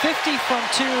is a 50 from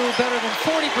 2, better than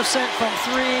 40% from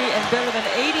 3, and better than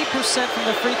 80% from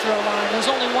the free throw line.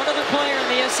 There's only one other player in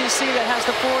the SEC that has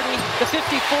the 40, the 50,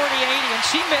 40, 80, and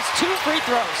she missed 2 free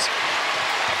throws.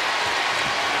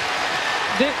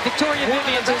 Victoria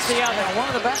Vivians is the other. One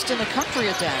of the best in the country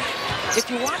at that. If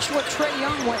you watched what Trae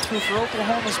Young went through for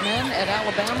Oklahoma's men at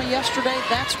Alabama yesterday,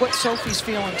 that's what Sophie's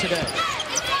feeling today.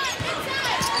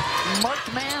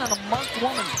 Marked man and a marked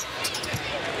woman.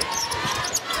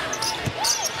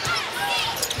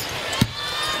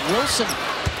 Wilson,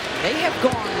 they have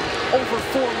gone over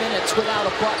 4 minutes without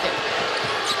a bucket.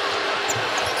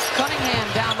 Cunningham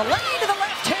down the lane to the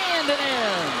left hand and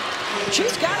in.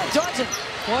 She's got a dozen.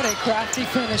 What a crafty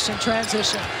finish in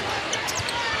transition.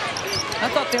 I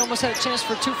thought they almost had a chance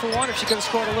for 2 for 1 if she could have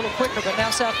scored a little quicker, but now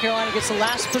South Carolina gets the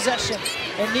last possession,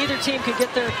 and neither coach can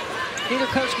get their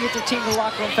team to the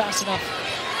locker room fast enough.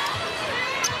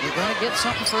 You're going to get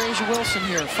something for A'ja Wilson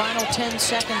here. Final 10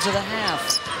 seconds of the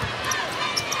half.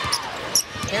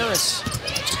 Harris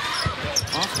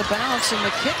off the bounce and the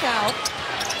kick out.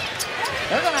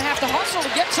 They're going to have to hustle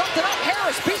to get something up.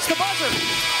 Harris beats the buzzer.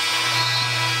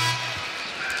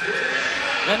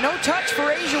 And no touch for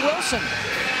A'ja Wilson.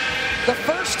 The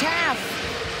first half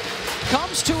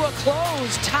comes to a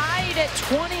close, tied at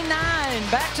 29.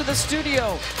 Back to the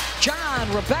studio. John,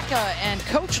 Rebecca, and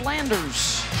Coach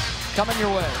Landers coming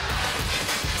your way.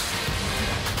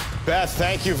 Beth,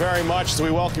 thank you very much as we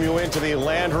welcome you into the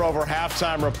Land Rover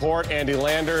halftime report. Andy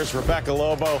Landers, Rebecca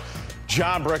Lobo,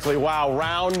 John Brickley. Wow,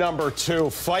 round number 2.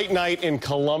 Fight night in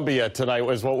Columbia tonight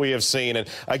was what we have seen. And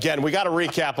again, we got to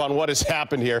recap on what has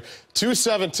happened here.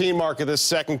 2:17 mark of this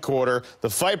second quarter. The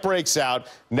fight breaks out.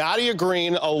 Nadia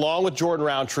Green, along with Jordan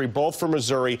Roundtree, both from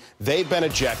Missouri, they've been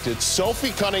ejected.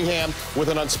 Sophie Cunningham with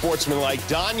an unsportsmanlike.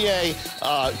 Danye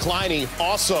Kleine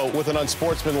also with an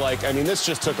unsportsmanlike. I mean, this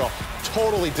just took a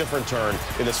totally different turn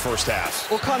in this first half.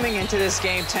 Well, coming into this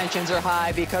game, tensions are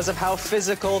high because of how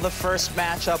physical the first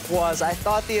matchup was. I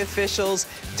thought the officials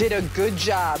did a good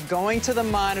job going to the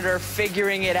monitor,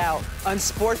 figuring it out.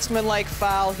 Unsportsmanlike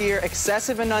foul here,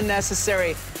 excessive and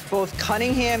unnecessary. Both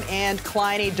Cunningham and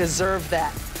Kleine deserve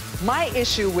that. My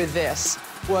issue with this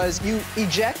was you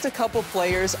eject a couple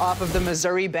players off of the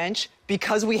Missouri bench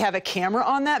because we have a camera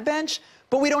on that bench,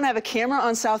 but we don't have a camera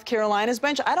on South Carolina's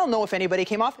bench. I don't know if anybody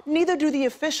came off. Neither do the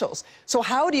officials. So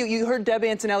how do you heard Deb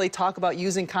Antonelli talk about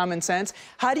using common sense.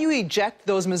 How do you eject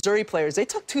those Missouri players? They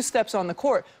took 2 steps on the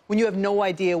court when you have no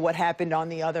idea what happened on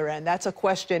the other end. That's a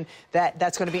question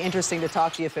that's going to be interesting to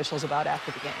talk to the officials about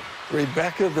after the game.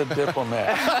 Rebecca the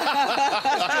diplomat.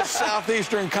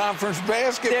 Southeastern Conference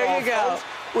basketball. There you go. Folks.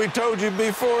 We told you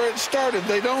before it started,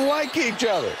 they don't like each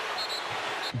other.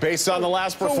 Based on the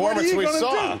last performance we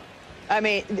saw. I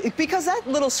mean, because that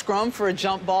little scrum for a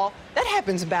jump ball, that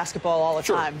happens in basketball all the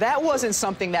time. That wasn't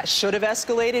something that should have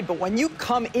escalated, but when you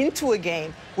come into a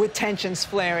game with tensions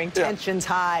flaring, tensions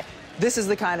high, this is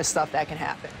the kind of stuff that can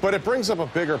happen. But it brings up a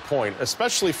bigger point,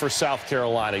 especially for South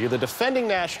Carolina. You're the defending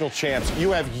national champs.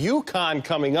 You have UConn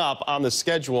coming up on the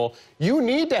schedule. You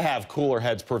need to have cooler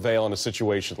heads prevail in a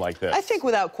situation like this. I think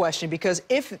without question, because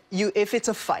if it's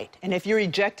a fight, and if you're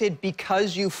ejected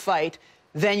because you fight,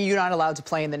 then you're not allowed to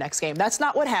play in the next game. That's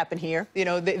not what happened here. You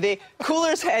know, the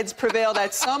cooler's heads prevailed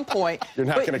at some point. You're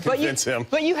not going to convince him.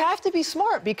 But you have to be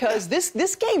smart because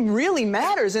this game really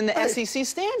matters in the SEC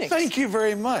standings. Thank you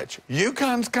very much.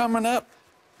 UConn's coming up,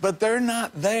 but they're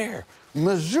not there.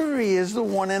 Missouri is the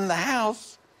one in the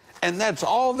house, And that's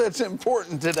all that's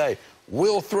important today.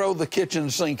 We'll throw the kitchen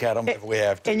sink at them if we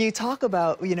have to. And you talk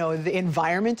about, you know, the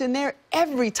environment in there.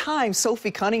 Every time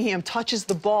Sophie Cunningham touches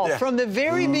the ball from the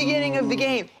very beginning of the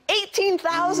game,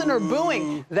 18,000 are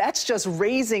booing. That's just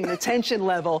raising the tension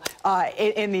level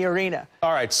in the arena.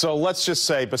 All right, so let's just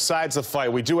say, besides the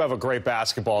fight, we do have a great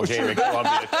basketball game in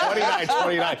Columbia.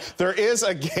 29-29. There is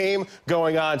a game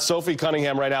going on. Sophie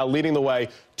Cunningham right now leading the way.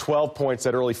 12 points.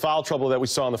 That early foul trouble that we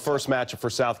saw in the first matchup for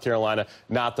South Carolina,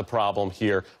 not the problem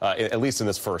here, at least in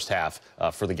this first half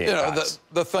for the Gamecocks. You know,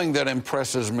 the thing that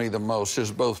impresses me the most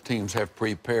is both teams have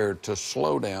prepared to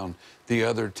slow down the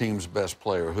other team's best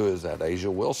player. Who is that?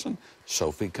 Asia Wilson,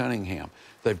 Sophie Cunningham.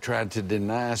 They've tried to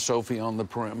deny Sophie on the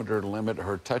perimeter, limit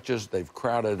her touches. They've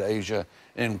crowded Asia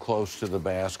in close to the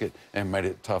basket and made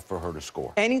it tough for her to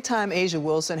score. Anytime Asia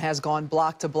Wilson has gone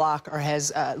block to block or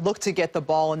has looked to get the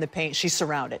ball in the paint, she's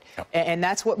surrounded. Yep. And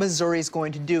that's what Missouri is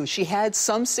going to do. She had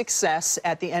some success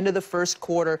at the end of the first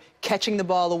quarter catching the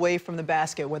ball away from the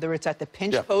basket, whether it's at the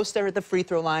pinch post or at the free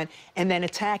throw line, and then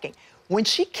attacking. When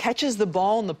she catches the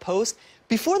ball in the post,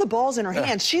 before the ball's in her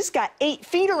hands, she's got 8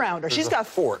 feet around her. She's got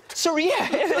fort. So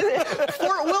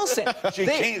Fort Wilson. She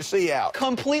can't see out.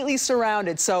 Completely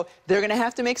surrounded. So they're going to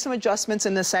have to make some adjustments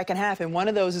in the second half, and one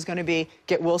of those is going to be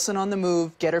get Wilson on the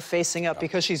move, get her facing up,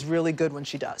 because she's really good when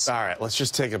she does. All right, let's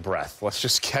just take a breath. Let's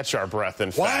just catch our breath.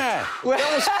 In fact, well,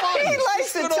 that was fun. He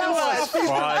likes it too much.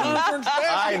 Fun.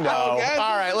 I know.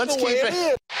 All right, let's keep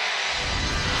it.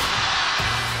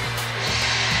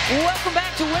 Welcome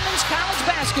back to women's college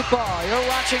basketball. You're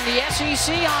watching the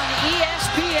SEC on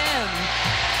ESPN.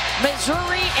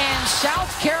 Missouri and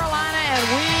South Carolina, and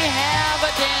we have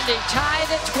a dandy tied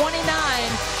at 29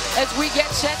 as we get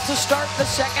set to start the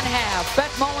second half.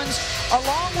 Beth Mullins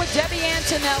along with Debbie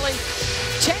Antonelli.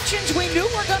 Tensions we knew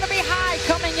were going to be high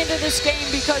coming into this game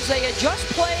because they had just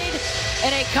played in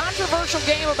a controversial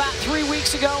game about 3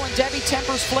 weeks ago, and Debbie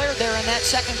tempers flared there in that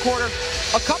second quarter.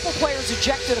 A couple players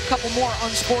ejected, a couple more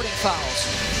unsporting fouls.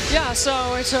 Yeah,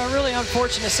 so it's a really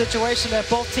unfortunate situation that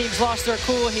both teams lost their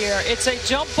cool here. It's a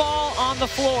jump ball on the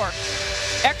floor.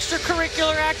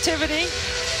 Extracurricular activity.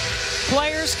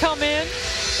 Players come in,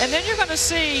 and then you're going to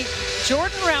see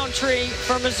Jordan Roundtree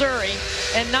from Missouri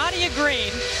and Nadia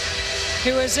Green,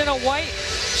 who is in a white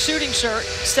shooting shirt,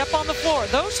 step on the floor.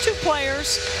 Those two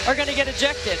players are going to get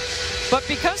ejected. But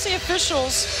because the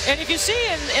officials, and if you see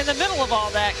in the middle of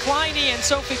all that, Kleine and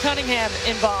Sophie Cunningham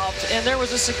involved, and there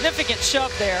was a significant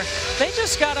shove there, they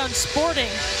just got unsporting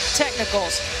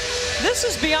technicals. This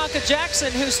is Bianca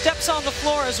Jackson, who steps on the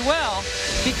floor as well,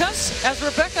 because, as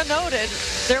Rebecca noted,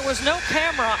 there was no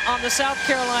camera on the South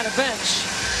Carolina bench.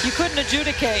 You couldn't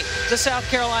adjudicate the South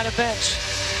Carolina bench.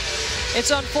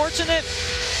 It's unfortunate.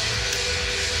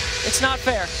 It's not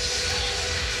fair.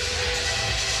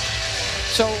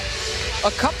 So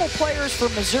a couple players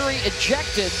from Missouri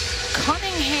ejected.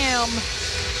 Cunningham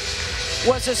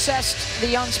was assessed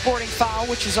the unsporting foul,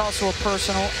 which is also a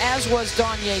personal, as was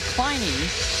Danye Kleine.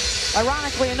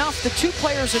 Ironically enough, the two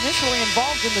players initially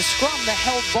involved in the scrum that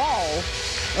held ball,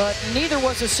 neither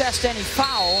was assessed any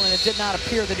foul, and it did not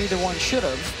appear that either one should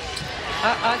have.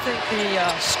 I think the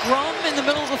scrum in the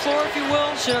middle of the floor, if you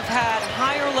will, should have had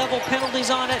higher level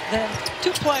penalties on it than two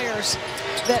players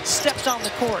that stepped on the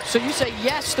court. So you say,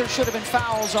 yes, there should have been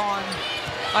fouls on.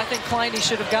 I think Kleine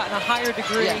should have gotten a higher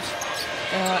degree. Yes.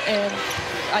 And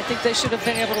I think they should have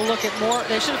been able to look at more.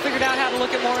 They should have figured out how to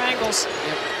look at more angles.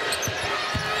 Yep.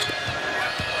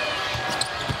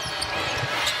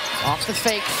 Off the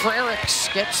fake,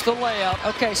 Frericks gets the layup.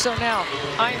 Okay, so now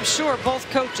I am sure both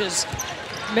coaches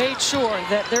made sure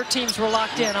that their teams were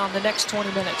locked in on the next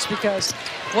 20 minutes, because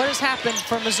what has happened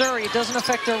for Missouri, it doesn't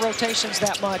affect their rotations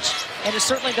that much, and it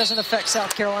certainly doesn't affect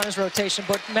South Carolina's rotation,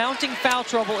 but mounting foul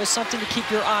trouble is something to keep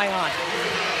your eye on.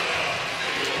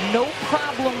 No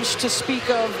problems to speak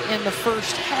of in the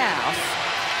first half.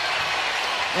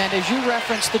 And as you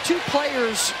referenced, the two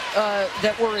players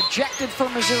that were ejected for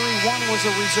Missouri, one was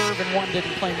a reserve and one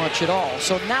didn't play much at all.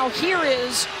 So now here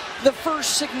is the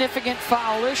first significant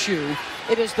foul issue.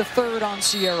 It is the third on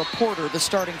Sierra Porter, the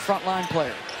starting frontline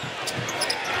player.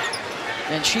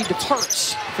 And she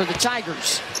departs for the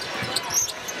Tigers.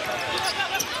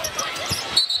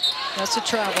 That's a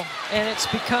travel, and it's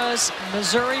because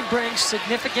Missouri brings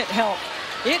significant help.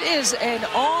 It is an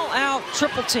all-out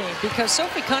triple team because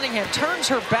Sophie Cunningham turns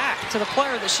her back to the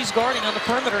player that she's guarding on the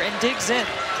perimeter and digs in.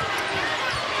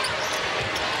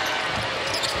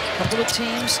 A couple of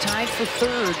teams tied for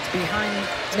third behind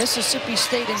Mississippi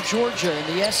State and Georgia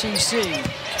in the SEC.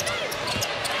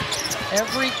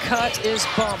 Every cut is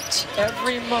bumped.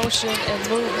 Every motion and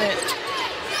movement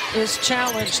is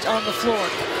challenged on the floor.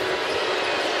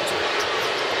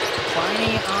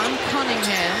 Viney on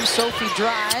Cunningham. Sophie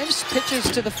drives, pitches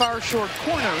to the far short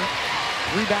corner.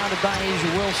 Rebounded by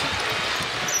A'ja Wilson.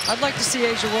 I'd like to see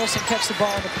A'ja Wilson catch the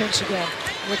ball in the pinch again,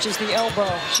 which is the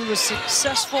elbow. She was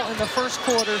successful in the first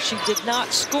quarter. She did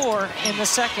not score in the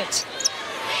second.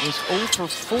 Was 0 for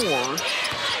 4.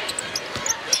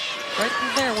 Right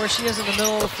there where she is in the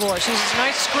middle of the floor. She has a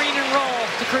nice screen and roll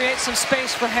to create some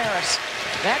space for Harris.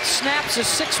 That snaps a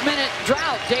 6-minute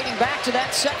drought dating back to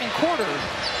that second quarter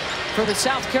for the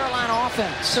South Carolina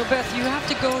offense. So, Beth, you have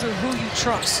to go to who you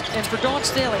trust. And for Dawn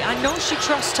Staley, I know she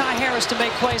trusts Ty Harris to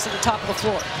make plays at the top of the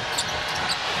floor.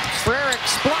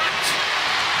 Frericks blocked.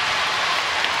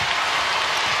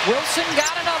 Wilson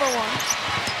got another one.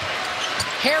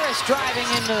 Harris driving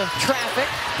into traffic.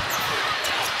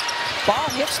 Ball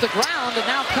hits the ground and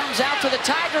now comes out to the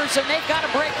Tigers, and they've got a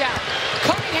breakout.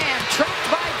 Cunningham trapped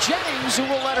by Jennings, who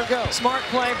will let her go. Smart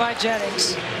play by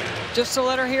Jennings. Just to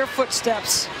let her hear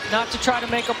footsteps, not to try to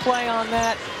make a play on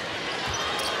that.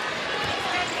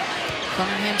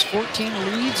 Cunningham's 14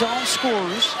 leads all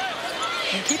scorers.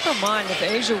 And keep in mind, with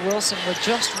A'ja Wilson with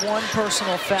just one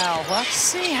personal foul, let's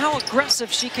see how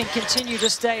aggressive she can continue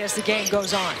to stay as the game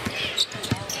goes on.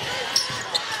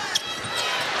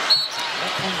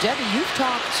 And Debbie, you've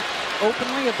talked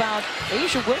openly about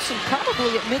A'ja Wilson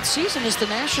probably at midseason as the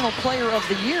National Player of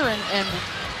the Year, and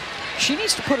she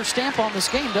needs to put her stamp on this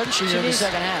game, doesn't she, in the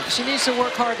second half? She needs to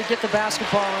work hard to get the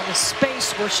basketball in the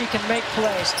space where she can make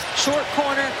plays. Short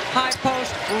corner, high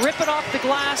post, rip it off the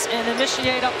glass, and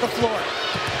initiate up the floor.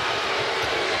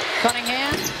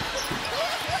 Cunningham.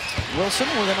 Wilson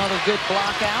with another good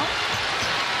block out.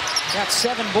 Got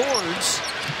 7 boards.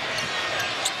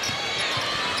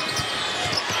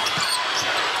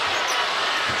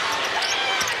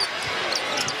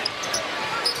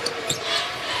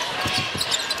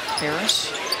 Harris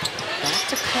back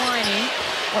to Kleine.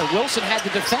 Boy, Wilson had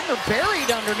the defender buried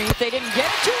underneath. They didn't get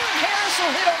it to her. Harris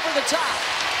will hit over the top.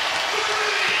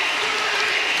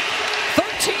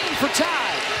 13 for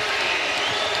Ty.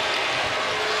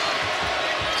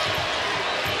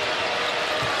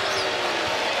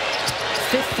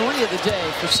 Fifth 3 of the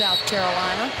day for South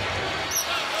Carolina.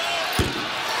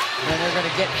 And they're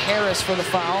going to get Harris for the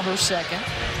foul, her second.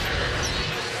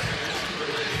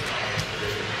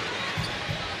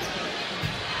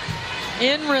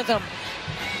 In rhythm,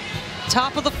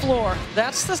 top of the floor.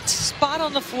 That's the spot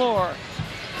on the floor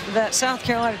that South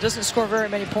Carolina doesn't score very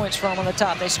many points from on the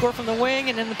top. They score from the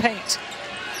wing and in the paint.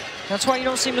 That's why you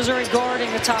don't see Missouri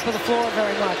guarding the top of the floor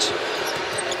very much.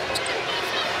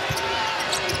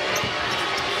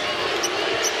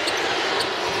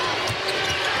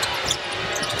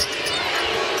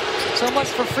 So much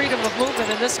for freedom of movement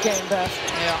in this game, Beth.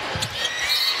 Yeah.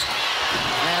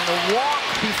 And the walk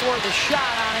before the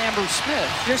shot on Amber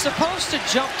Smith. You're supposed to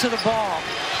jump to the ball.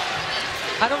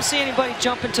 I don't see anybody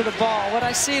jumping to the ball. What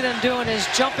I see them doing is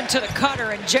jumping to the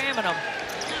cutter and jamming them.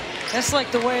 That's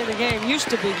like the way the game used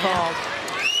to be called.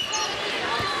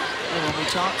 And when we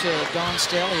talked to Dawn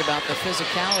Staley about the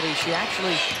physicality, she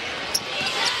actually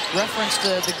referenced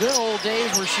the good old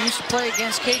days where she used to play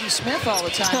against Katie Smith all the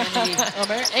time in the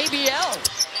ABL.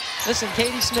 Listen,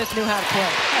 Katie Smith knew how to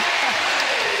play.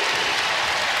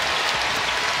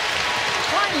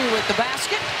 With the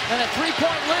basket and a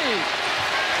 3-point lead.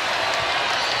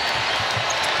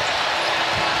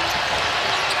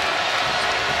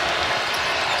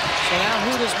 So now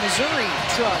who does Missouri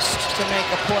trust to make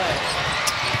a play?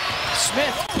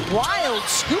 Smith, wild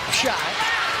scoop shot.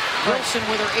 Wilson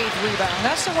with her 8th rebound.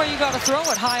 That's the way you got to throw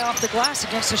it, high off the glass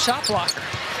against a shot blocker.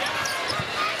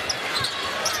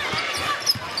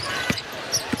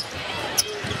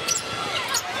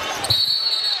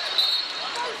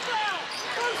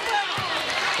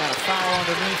 Foul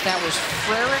underneath. That was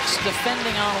Frericks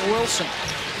defending on Wilson.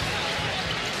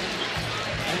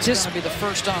 It's going to be the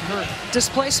first on her.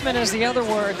 Displacement is the other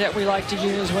word that we like to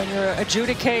use when you're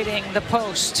adjudicating the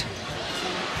post.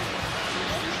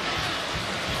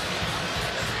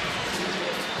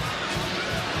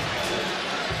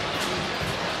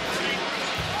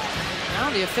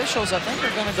 Now the officials, I think,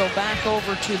 are going to go back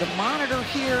over to the monitor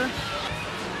here.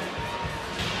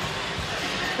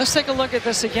 Let's take a look at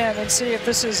this again and see if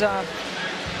this is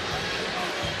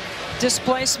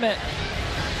displacement.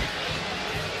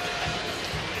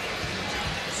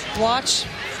 Watch.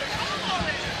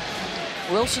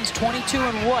 Wilson's 22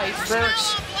 in white,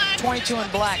 Frericks 22 in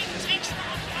black.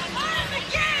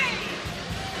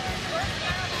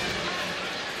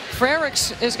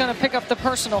 Frericks is going to pick up the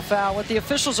personal foul. What the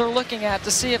officials are looking at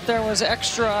to see if there was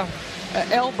extra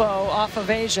elbow off of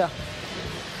A'ja.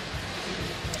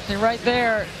 And right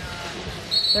there,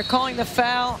 they're calling the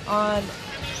foul on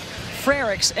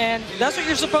Frericks, and that's what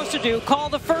you're supposed to do, call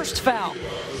the first foul.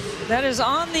 That is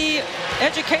on the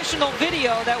educational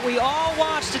video that we all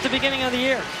watched at the beginning of the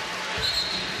year.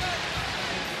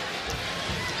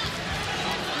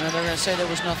 And they're going to say there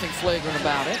was nothing flagrant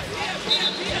about it.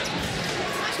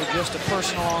 So just a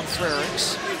personal on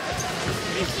Frericks.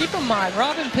 Keep in mind,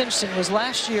 Robin Pinchton was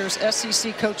last year's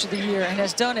SEC Coach of the Year and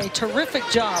has done a terrific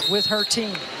job with her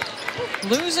team.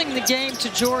 Losing the game to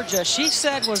Georgia, she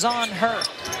said, was on her.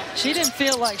 She didn't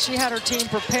feel like she had her team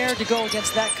prepared to go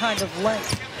against that kind of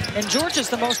length. And Georgia's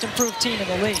the most improved team in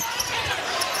the league.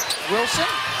 Wilson.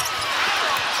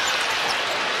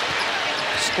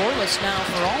 Scoreless now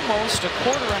for almost a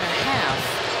quarter and a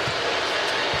half.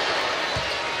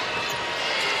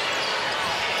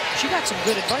 She got some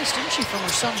good advice, didn't she, from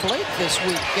her son Blake this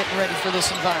week, getting ready for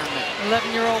this environment.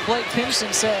 11-year-old Blake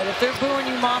Pinchton said, if they're booing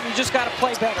you, Mom, you just got to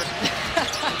play better.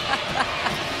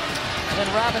 Then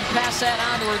Robin passed that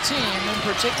on to her team, in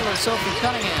particular Sophie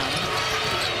Cunningham.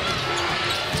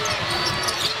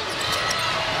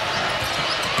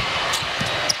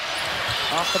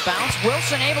 Off the bounce,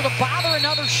 Wilson able to bother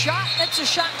another shot. That's a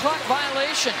shot clock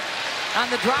violation on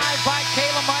the drive by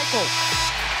Kayla Michael.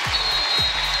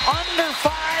 Under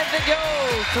 5 to go.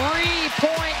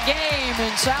 3-point game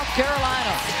in South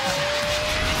Carolina.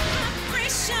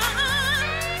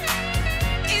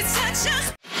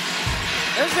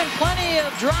 There's been plenty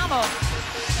of drama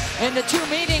in the 2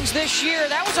 meetings this year.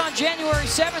 That was on January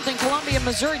 7th in Columbia,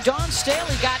 Missouri. Dawn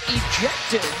Staley got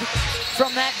ejected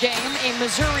from that game. A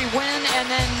Missouri win, and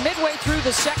then midway through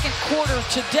the second quarter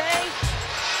today,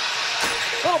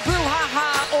 little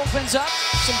brouhaha opens up.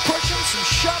 Some pushing, some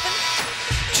shoving.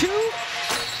 2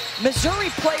 Missouri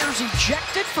players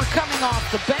ejected for coming off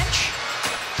the bench,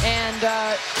 and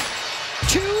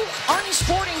 2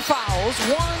 unsporting fouls,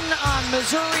 1 on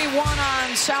Missouri, 1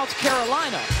 on South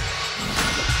Carolina.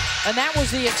 And that was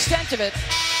the extent of it.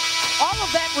 All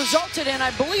of that resulted in,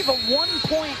 I believe, a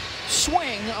 1-point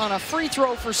swing on a free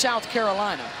throw for South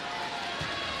Carolina.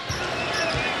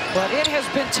 But it has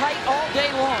been tight all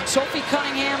day long. Sophie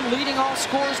Cunningham leading all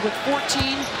scorers with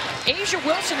 14. Asia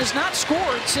Wilson has not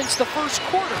scored since the first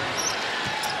quarter.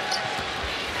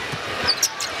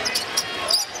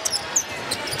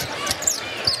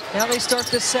 Now they start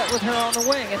this set with her on the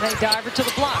wing, and they dive her to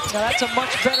the block. Now that's a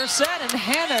much better set, and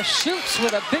Hannah shoots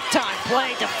with a big-time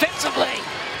play defensively.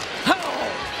 Oh,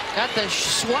 got the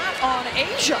swat on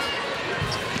Asia.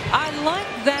 I like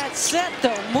that set,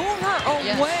 though. Move her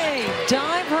away. Yes.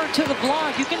 Dive her to the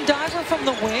block. You can dive her from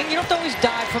the wing. You don't have to always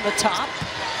dive from the top.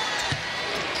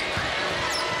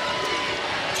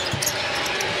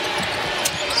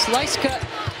 Slice cut.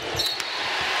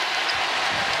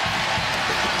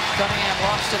 Cunningham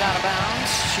lost it out of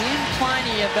bounds. She and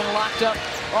Pliny have been locked up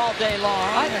all day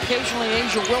long. Occasionally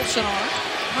Asia Wilson on it.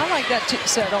 I like that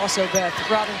set also, Beth.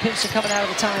 Robin Pinchton coming out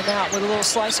of the timeout with a little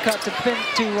slice cut to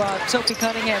Sophie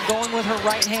Cunningham, going with her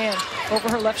right hand over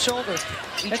her left shoulder.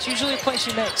 That's usually a play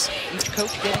she makes. Each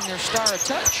coach getting their star a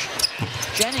touch.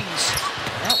 Jennings,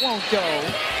 that won't go.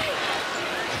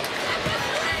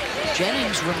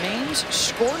 Jennings remains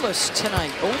scoreless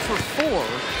tonight, 0 for 4.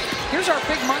 Here's our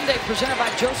Big Monday presented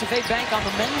by Joseph A. Bank on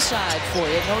the men's side for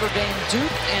you. Notre Dame,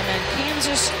 Duke, and then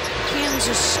Kansas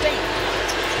State.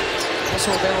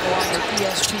 Also available on your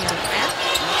ESPN app.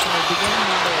 That's going to begin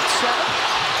Monday at 7.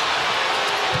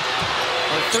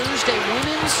 Our Thursday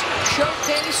women's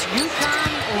showcase,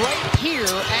 UConn right here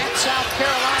at South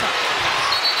Carolina.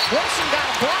 Wilson got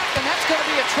a block, and that's going to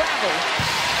be a travel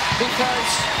because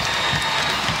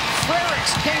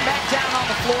Frericks came back down on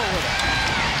the floor with it.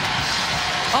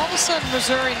 All of a sudden,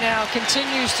 Missouri now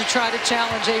continues to try to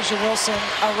challenge Asia Wilson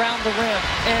around the rim.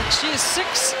 And she is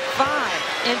 6'5",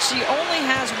 and she only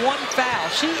has 1 foul.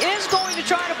 She is going to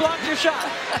try to block your shot.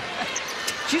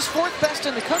 She's 4th best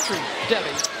in the country, Debbie,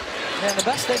 and the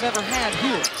best they've ever had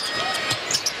here.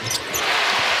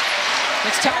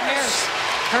 It's Ty Harris,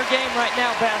 her game right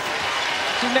now, Beth.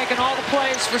 She's making all the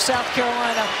plays for South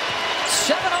Carolina.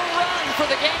 7-0 run for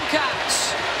the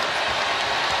Gamecocks.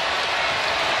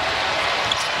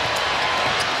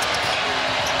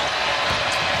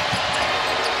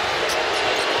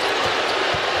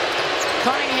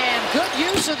 Cunningham, good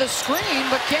use of the screen,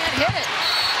 but can't hit it.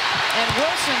 And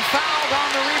Wilson fouled on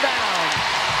the rebound.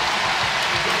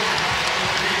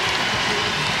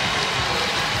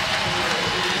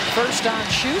 First on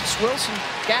shoots, Wilson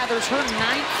gathers her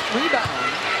 9th rebound.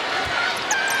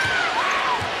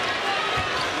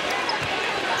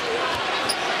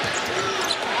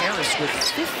 Harris with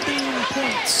 15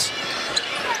 points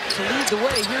to lead the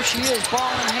way. Here she is,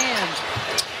 ball in hand.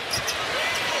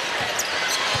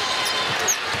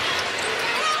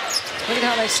 Look at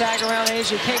how they sag around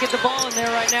Asia. You can't get the ball in there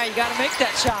right now. You got to make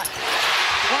that shot.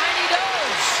 Kleine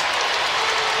does.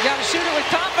 You got to shoot it with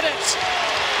confidence.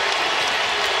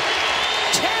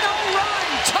 10-0 run.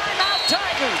 Timeout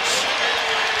Tigers.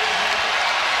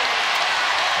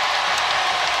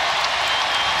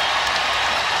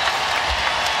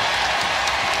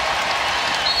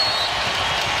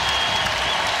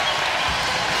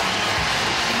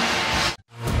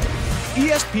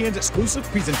 ESPN's exclusive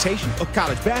presentation of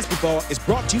college basketball is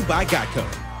brought to you by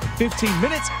Gamecock. 15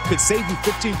 minutes could save you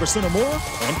 15% or more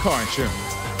on car insurance.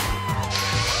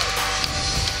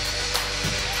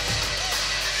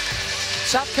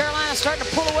 South Carolina starting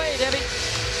to pull away, Debbie.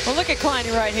 Well, look at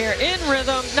Kleine right here. In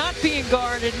rhythm, not being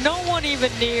guarded, no one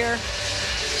even near.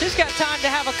 She's got time to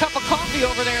have a cup of coffee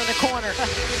over there in the corner.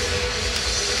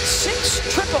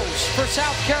 6 triples for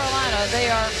South Carolina. They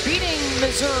are beating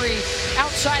Missouri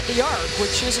outside the arc,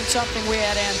 which isn't something we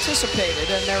had anticipated,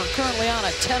 and they're currently on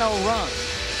a 10-0 run.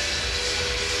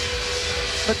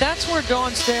 But that's where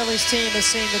Dawn Staley's team is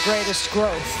seeing the greatest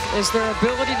growth, is their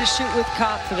ability to shoot with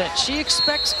confidence. She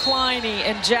expects Kleine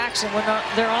and Jackson, when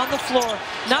they're on the floor,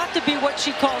 not to be what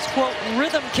she calls, quote,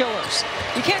 rhythm killers.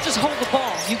 You can't just hold the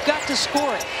ball. You've got to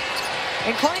score it.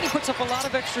 And Kleine puts up a lot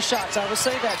of extra shots. I will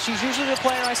say that. She's usually the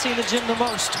player I see in the gym the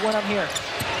most when I'm here.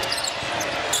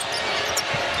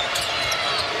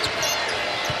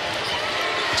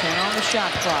 On the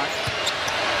shot clock.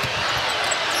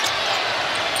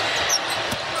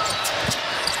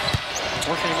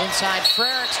 Working it inside.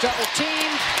 Frericks double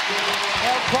teamed.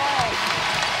 Held ball.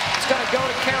 It's going to go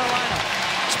to Carolina.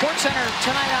 SportsCenter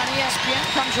tonight on ESPN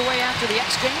comes your way after the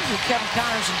X Games with Kevin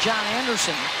Connors and John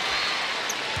Anderson.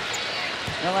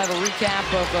 They'll have a recap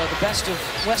of the best of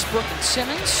Westbrook and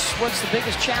Simmons. What's the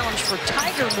biggest challenge for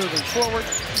Tiger moving forward?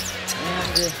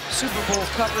 And Super Bowl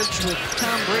coverage with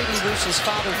Tom Brady versus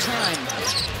Father Time.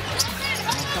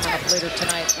 Coming up later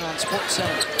tonight on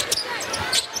SportsCenter.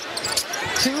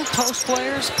 2 post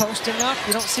players posting up.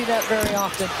 You don't see that very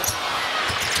often.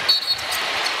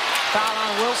 Foul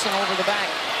on Wilson over the back.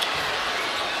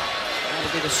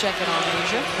 That'll be the second on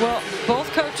Asia. Well,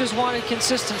 both coaches wanted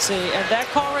consistency, and that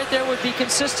call right there would be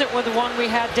consistent with the one we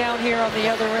had down here on the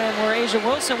other end, where Asia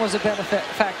Wilson was a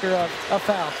benefactor of a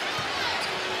foul.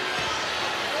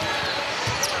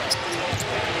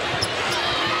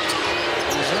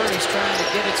 Missouri's trying to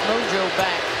get its mojo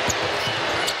back.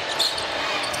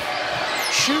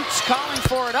 Shoots, calling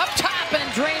for it up top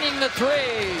and draining the 3.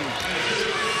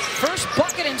 First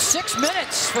bucket in 6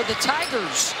 minutes for the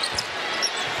Tigers.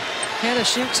 Hannah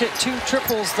Shoots hit 2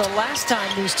 triples the last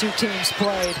time these 2 teams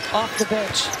played off the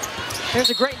bench. There's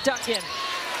a great duck in.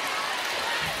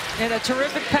 And a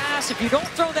terrific pass. If you don't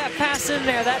throw that pass in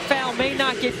there, that foul may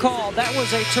not get called. That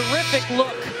was a terrific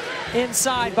look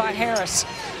inside by Harris.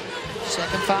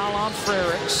 Second foul on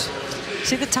Frericks.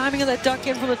 See the timing of that duck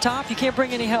in from the top? You can't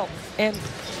bring any help. And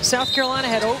South Carolina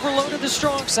had overloaded the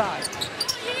strong side.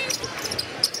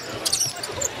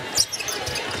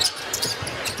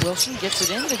 Wilson gets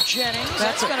it into Jennings.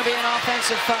 That's going to be an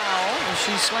offensive foul.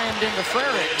 She slammed into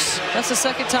Frericks. That's the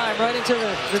second time right into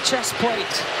the chest plate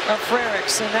of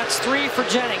Frericks, and that's 3 for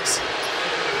Jennings.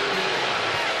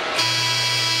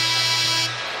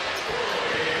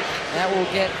 That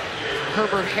will get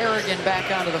Herbert Harrigan back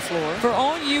onto the floor. For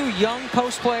all you young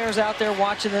post players out there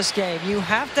watching this game, you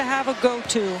have to have a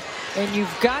go-to, and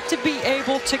you've got to be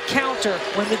able to counter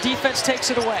when the defense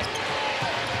takes it away.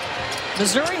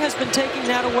 Missouri has been taking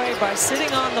that away by sitting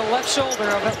on the left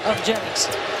shoulder of Jennings.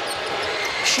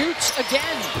 Shoots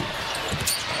again.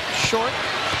 Short.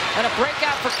 And a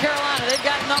breakout for Carolina. They've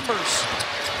got numbers.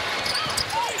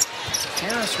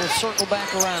 Harris will circle back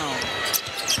around.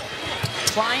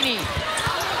 Kleine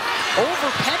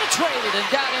over-penetrated and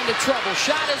got into trouble.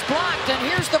 Shot is blocked, and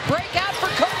here's the breakout for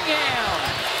Cunningham.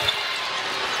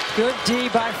 Good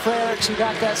D by Frericks, who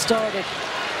got that started.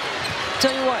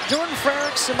 Tell you what, Jordan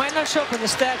Frericks, it might not show up in the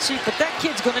stat sheet, but that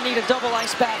kid's going to need a double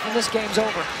ice bath when this game's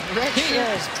over. He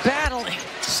is battling.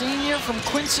 Senior from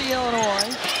Quincy,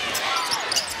 Illinois.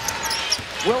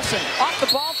 Wilson off the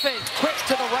ball fake, quick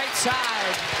to the right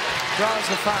side, draws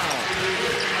the foul.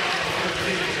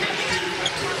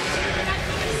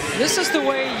 This is the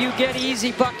way you get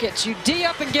easy buckets. You D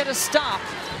up and get a stop.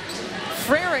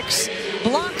 Frericks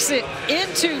blocks it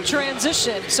into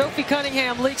transition. Sophie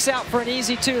Cunningham leaks out for an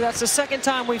easy 2. That's the second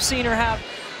time we've seen her have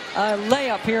a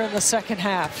layup here in the second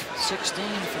half. 16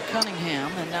 for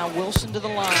Cunningham, and now Wilson to the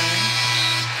line.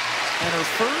 And her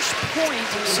first point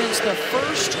since the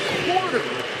first quarter.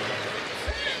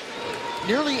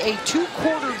 Nearly a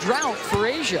 2-quarter drought for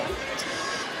Asia.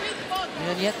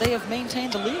 And yet they have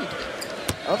maintained the lead.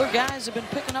 Other guys have been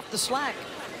picking up the slack.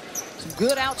 Some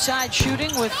good outside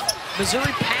shooting with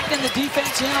Missouri packing the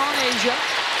defense in on Asia.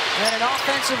 And an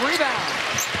offensive rebound.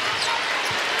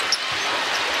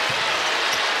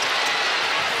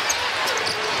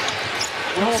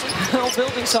 The whole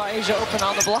building saw Asia open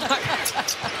on the block.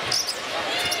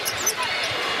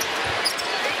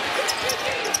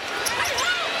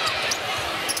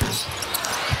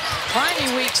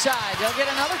 Tiny weak side. They'll get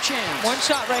another chance. One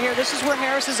shot right here. This is where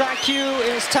Harris's IQ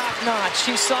is top notch.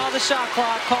 She saw the shot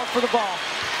clock, called for the ball.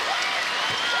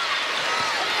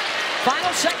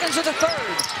 Final seconds of the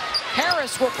third.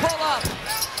 Harris will pull up.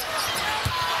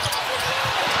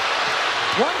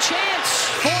 One chance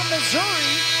for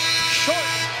Missouri. Short.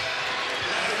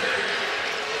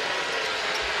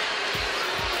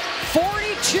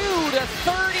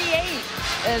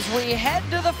 42-38 as we head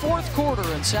to the fourth quarter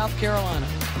in South Carolina.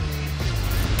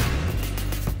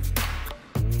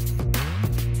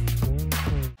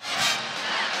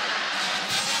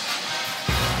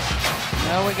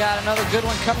 Well, we got another good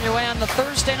one coming your way on the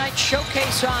Thursday night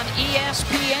showcase on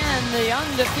ESPN. The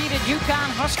undefeated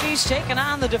UConn Huskies taking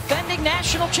on the defending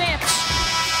national champs,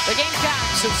 the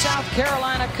Gamecocks of South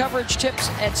Carolina. Coverage tips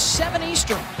at 7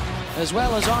 Eastern, as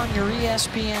well as on your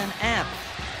ESPN app.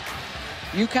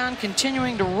 UConn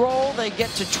continuing to roll. They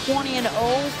get to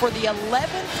 20-0 for the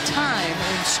 11th time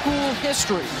in school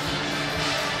history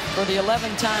for the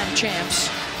 11-time champs.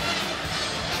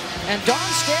 And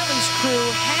Dawn Staley's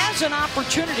crew has an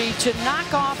opportunity to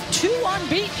knock off 2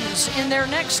 unbeatens in their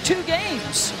next 2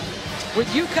 games with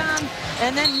UConn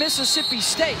and then Mississippi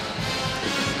State.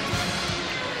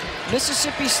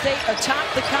 Mississippi State atop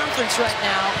the conference right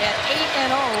now at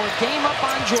 8-0, a game up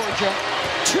on Georgia,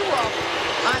 2 up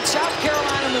on South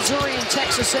Carolina, Missouri, and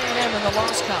Texas A&M in the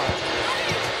loss column.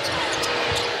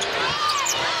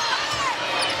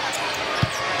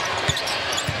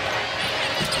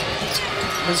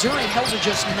 Missouri held to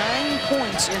just 9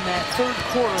 points in that third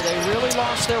quarter. They really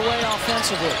lost their way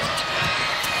offensively.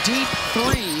 Deep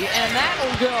 3, and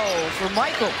that'll go for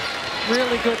Michael.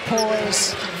 Really good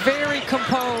poise, very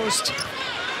composed,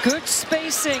 good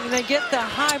spacing. They get the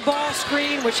high ball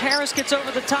screen, which Harris gets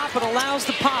over the top, but allows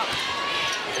the pop.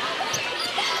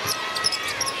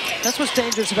 That's what's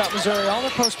dangerous about Missouri. All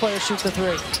their post players shoot the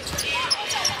 3.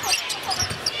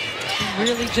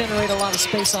 Really generate a lot of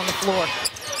space on the floor.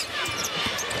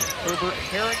 Herbert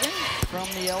Harrigan from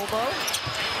the elbow.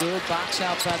 Good box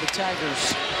out by the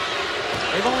Tigers.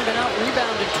 They've only been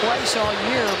out-rebounded twice all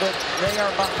year, but they are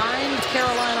behind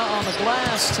Carolina on the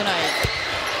glass tonight.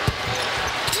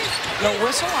 No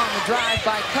whistle on the drive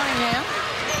by Cunningham.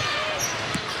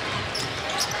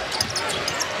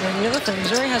 And the other thing,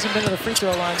 Missouri hasn't been to the free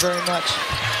throw line very much.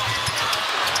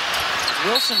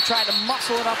 Wilson tried to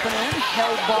muscle it up and in.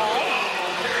 Held ball.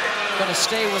 Going to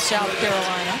stay with South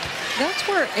Carolina. That's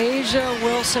where Asia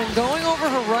Wilson, going over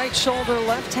her right shoulder,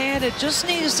 left-handed, just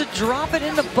needs to drop it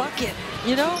in the bucket.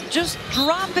 You know, just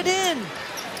drop it in.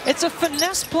 It's a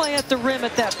finesse play at the rim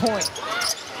at that point.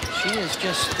 She is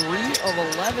just 3 of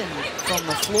 11 from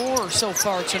the floor so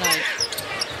far tonight.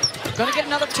 Going to get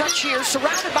another touch here,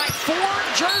 surrounded by 4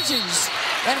 jerseys,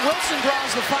 and Wilson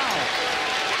draws the foul.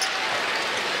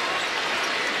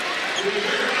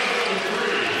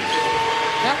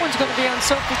 That one's going to be on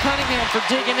Sophie Cunningham for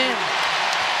digging in.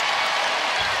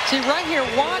 See, right here,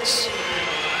 watch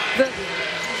the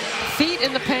feet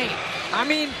in the paint. I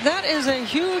mean, that is a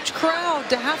huge crowd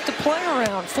to have to play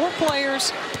around. 4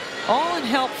 players, all in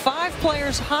help. 5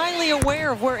 players highly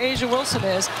aware of where Asia Wilson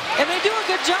is. And they do a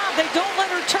good job. They don't let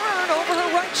her turn over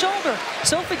her right shoulder.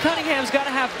 Sophie Cunningham's got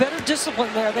to have better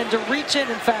discipline there than to reach in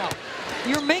and foul.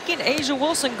 You're making Asia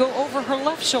Wilson go over her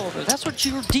left shoulder. That's what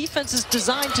your defense is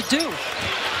designed to do.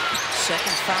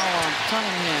 Second foul on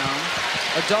Cunningham.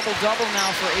 A double-double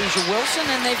now for Asia Wilson,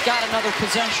 and they've got another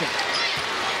possession.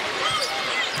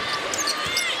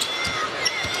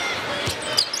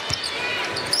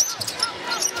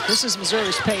 This is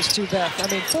Missouri's pace too, Beth. I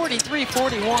mean,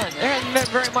 43-41. There hasn't been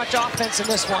very much offense in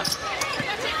this one.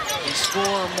 They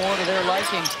score more to their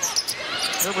liking.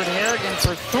 Herbert Harrigan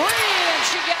for 3, and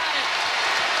she got it.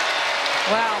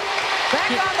 Wow.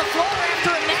 Back on the floor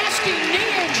after a nasty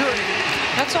knee injury.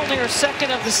 That's only her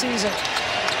 2nd of the season.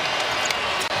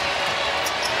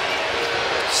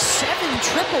 7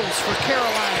 triples for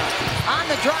Carolina. On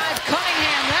the drive,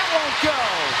 Cunningham, that won't go.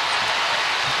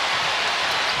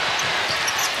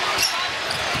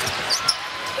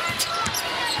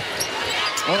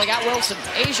 Well, they got Wilson.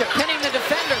 Asia pinning the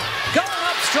defender. Going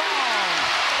up strong.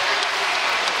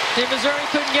 See, Missouri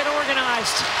couldn't get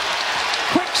organized.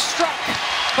 Quick struck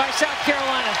by South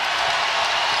Carolina.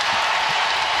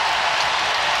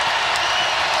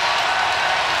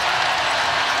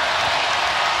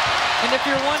 And if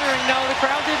you're wondering, no, the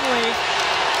crowd didn't leave.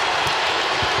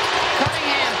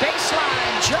 Cunningham,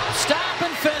 baseline, jump, stop,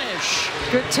 and finish.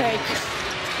 Good take.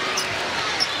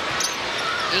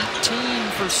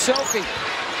 18 for Sophie.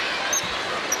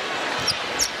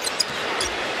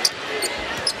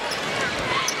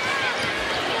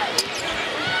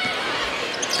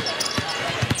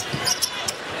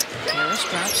 Harris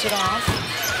drops it off.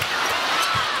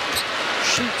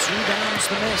 Shoots, rebounds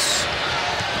the miss.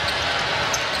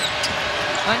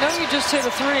 I know you just hit a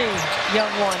 3,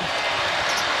 young one.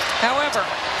 However,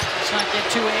 let's not get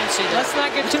too antsy there. Let's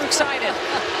not get too excited.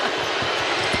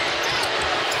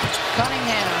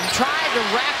 Cunningham tried to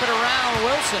wrap it around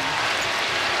Wilson.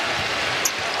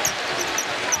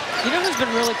 You know who's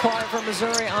been really quiet for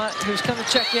Missouri, who's come to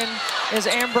check in, is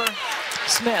Amber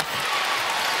Smith.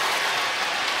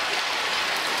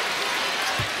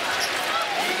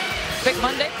 Big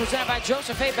Monday presented by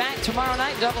Joseph A. Bank. Tomorrow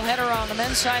night, doubleheader on the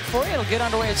men's side for you. It'll get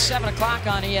underway at 7 o'clock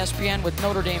on ESPN with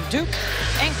Notre Dame Duke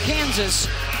and Kansas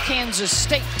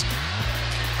State.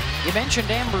 You mentioned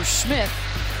Amber Smith.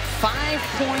 5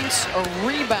 points, a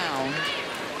rebound.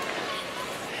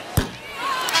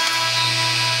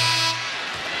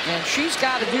 And she's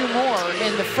got to do more.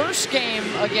 In the first game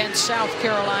against South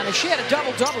Carolina, she had a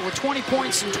double-double with 20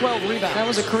 points and 12 rebounds. That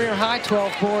was a career high,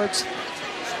 12 boards.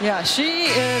 Yeah, she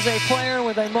is a player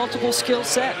with a multiple skill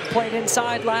set. Played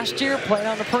inside last year, played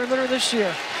on the perimeter this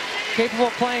year. Capable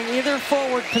of playing either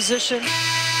forward position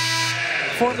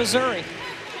for Missouri.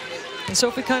 And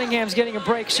Sophie Cunningham's getting a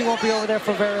break. She won't be over there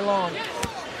for very long.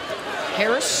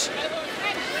 Harris.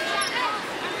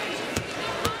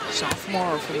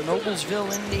 Sophomore from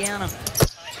Noblesville, Indiana.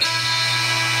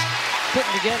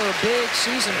 Putting together a big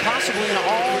season, possibly an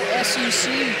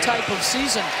all-SEC type of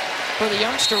season for the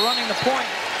youngster running the point.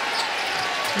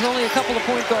 There's only a couple of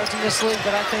point guards in this league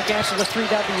that I think answer the 3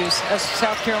 W's as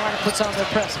South Carolina puts on their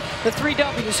press. The 3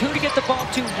 W's, who to get the ball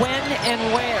to, when, and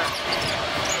where.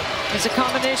 It's a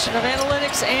combination of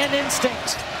analytics and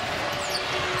instinct.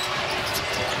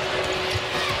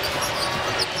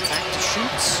 Back to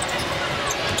shoots.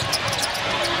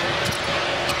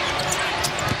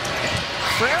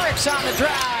 Frericks on the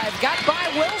drive, got by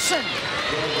Wilson.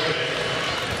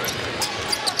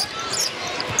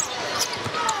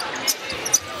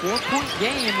 Four-point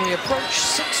game. We approach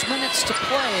 6 minutes to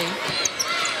play.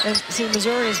 And see,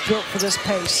 Missouri is built for this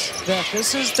pace.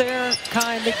 This is their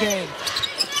kind of game.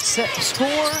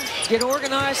 Score, get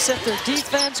organized, set their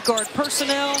defense, guard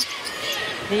personnel.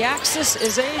 The axis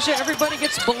is Asia. Everybody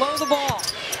gets below the ball.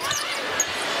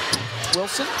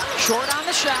 Wilson, short on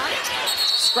the shot.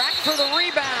 Scrack for the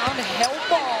rebound. Held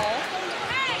ball.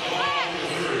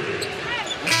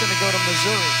 It's going to go to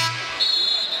Missouri.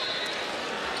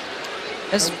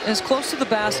 As close to the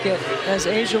basket as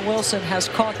Asia Wilson has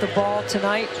caught the ball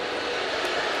tonight,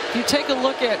 if you take a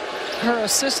look at her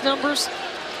assist numbers,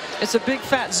 it's a big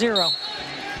fat 0.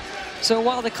 So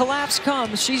while the collapse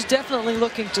comes, she's definitely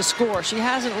looking to score. She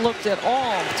hasn't looked at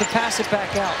all to pass it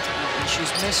back out. And she's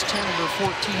missed 10 of her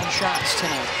 14 shots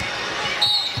tonight.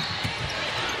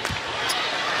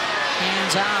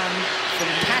 Hands on from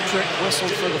Patrick,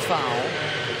 whistled for the foul.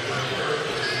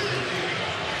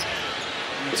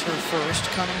 It's her first.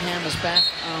 Cunningham is back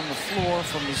on the floor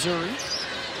for Missouri.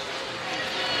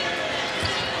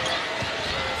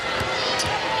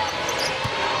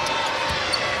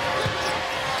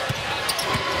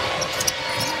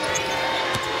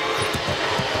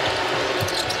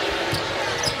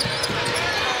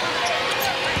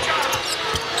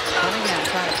 Cunningham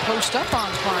trying to post up on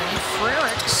Carney.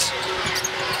 Frericks.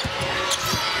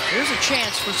 Here's a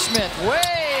chance for Smith.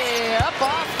 Way up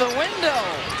off the window.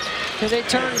 They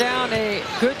turned down a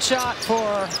good shot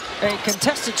for a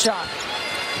contested shot,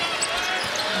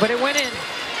 but it went in.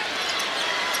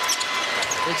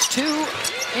 It's 2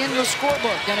 in the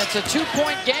scorebook, and it's a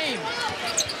 2-point game.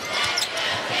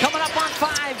 Coming up on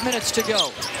 5 minutes to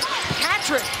go.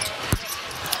 Patrick.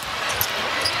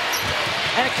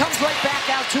 And it comes right back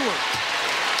out to her.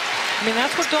 I mean,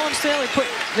 that's what Dawn Staley put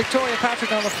Victoria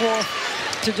Patrick on the floor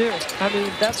to do. I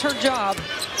mean, that's her job.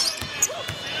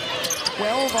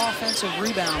 12 offensive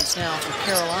rebounds now for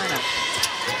Carolina.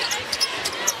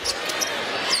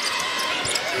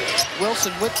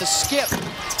 Wilson with the skip.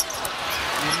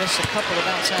 And miss a couple of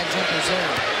outside jumpers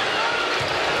there.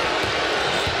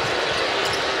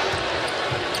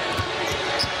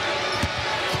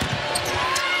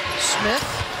 Smith.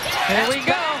 There we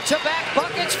go. Back-to-back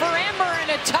buckets for Amber, and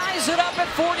it ties it up at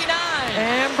 49.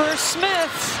 Amber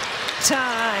Smith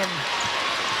time.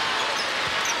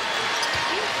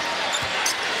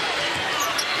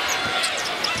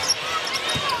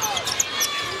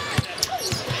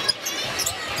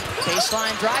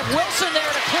 Baseline drive. Wilson there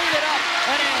to clean it up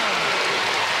and in.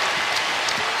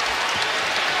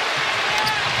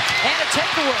 And a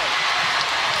takeaway.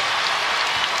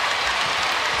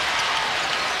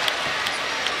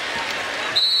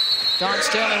 Dawn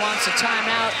Staley wants a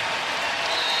timeout.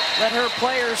 Let her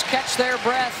players catch their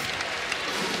breath.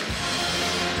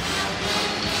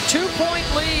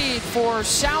 2-point lead for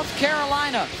South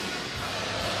Carolina.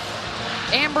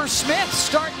 Amber Smith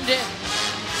starting to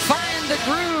find the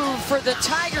groove for the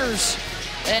Tigers.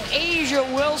 And Asia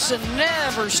Wilson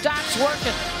never stops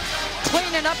working.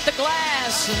 Cleaning up the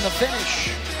glass in the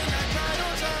finish.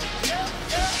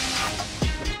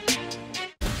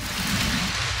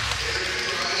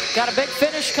 Got a big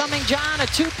finish coming, John. A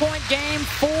 2-point game,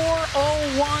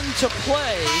 4:01 to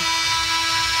play.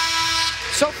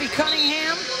 Sophie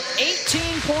Cunningham,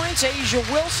 18 points. Asia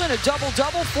Wilson, a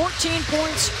double-double, 14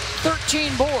 points,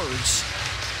 13 boards.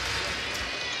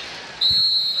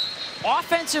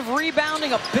 Offensive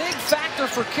rebounding, a big factor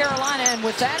for Carolina. And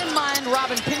with that in mind,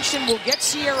 Robin Pinkston will get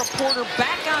Sierra Porter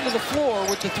back onto the floor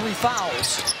with the 3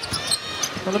 fouls.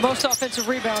 Well, the most offensive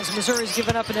rebounds Missouri's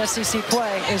given up in SEC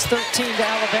play is 13 to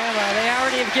Alabama. They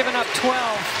already have given up 12.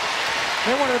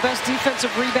 They're one of the best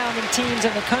defensive rebounding teams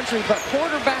in the country, but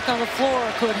Porter back on the floor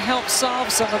could help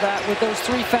solve some of that with those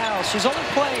 3 fouls. She's only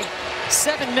played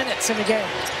 7 minutes in the game.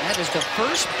 That is the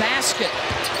first basket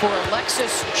for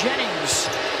Alexis Jennings.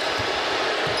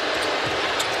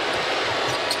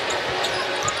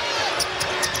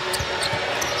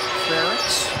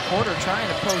 Frericks, Porter trying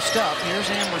to post up. Here's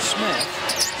Amber Smith.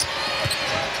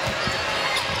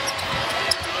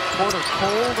 Porter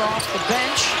cold off the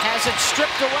bench, has it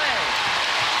stripped away.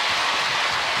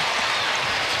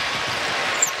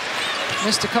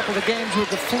 Missed a couple of games with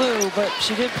the flu, but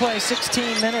she did play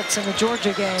 16 minutes in the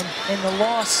Georgia game in the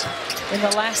loss in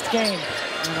the last game.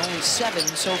 And only 7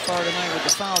 so far tonight with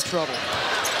the foul trouble.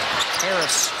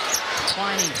 Harris,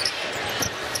 Twining.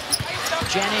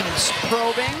 Jennings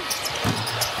probing.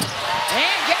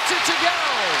 And gets it to go.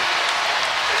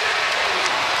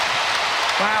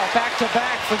 Wow,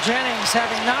 back-to-back for Jennings,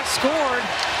 having not scored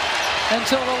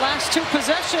until the last 2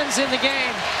 possessions in the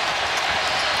game.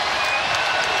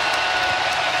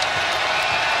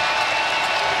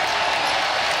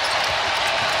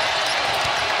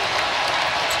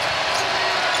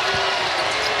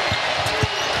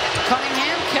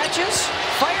 Cunningham catches,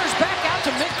 fires back out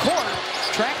to midcourt.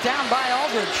 Tracked down by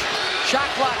Aldridge. Shot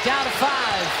clock down to 5.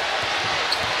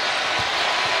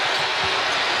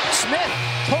 Smith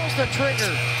pulls the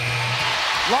trigger.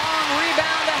 Long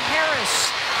rebound to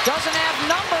Harris. Doesn't have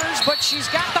numbers, but she's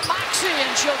got the moxie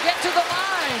and she'll get to the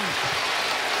line.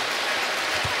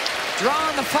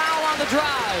 Drawing the foul on the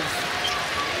drive.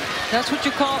 That's what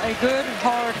you call a good,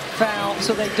 hard foul,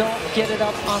 so they don't get it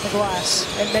up on the glass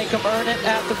and make them earn it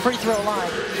at the free throw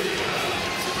line.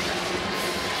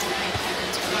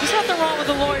 There's nothing wrong with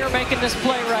the lawyer making this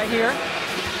play right here.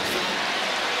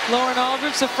 Lauren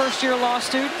Aldridge, the first-year law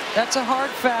student. That's a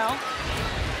hard foul.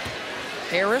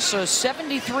 Harris, a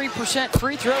 73%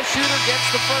 free throw shooter,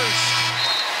 gets the first.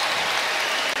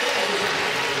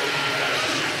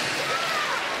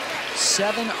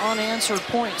 Seven unanswered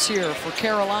points here for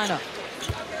Carolina.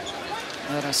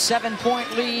 And a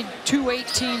 7-point lead,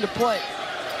 2:18 to play.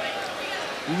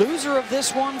 Loser of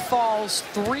this one falls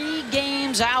 3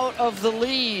 games out of the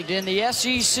lead in the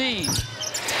SEC.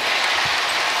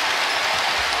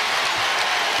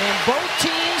 And both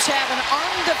teams have an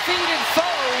undefeated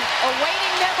foe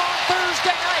awaiting them on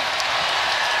Thursday night.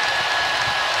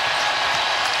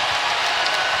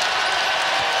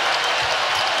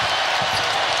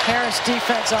 Harris'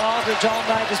 defense on Aldridge all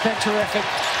night has been terrific.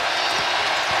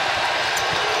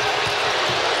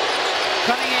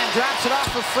 Cunningham drops it off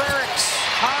for Frericks.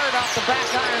 Hard off the back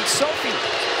iron, Sophie.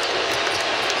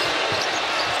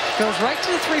 Goes right to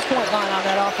the 3-point line on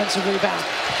that offensive rebound.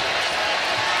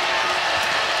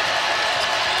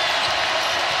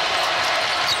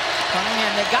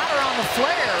 Cunningham, they got her on the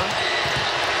flare.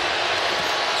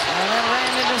 And then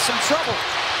ran into some trouble.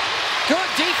 Good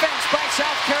defense by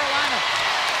South Carolina.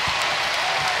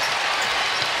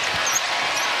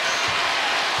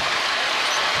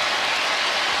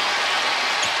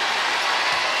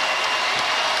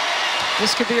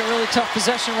 This could be a really tough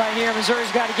possession right here.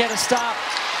 Missouri's got to get a stop.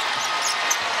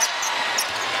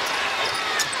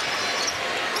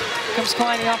 Comes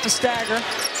Kleine off the stagger.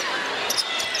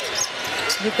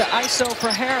 Get the ISO for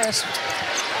Harris.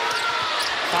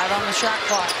 5 on the shot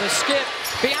clock. The skip.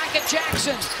 Bianca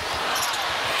Jackson.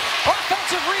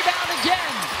 Offensive rebound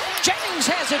again. Jennings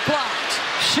has it blocked.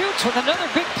 Shoots with another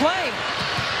big play.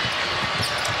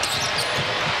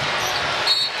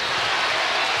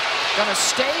 Gonna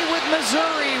stay with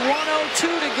Missouri,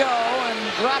 1:02 to go, and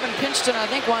Robin Pinkston, I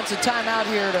think, wants a timeout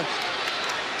here to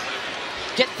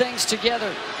get things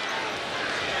together.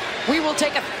 We will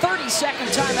take a 30-second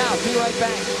timeout. Be right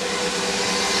back.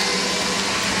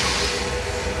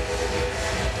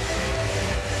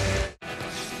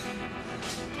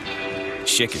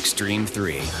 Schick Extreme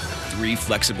 3. 3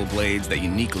 flexible blades that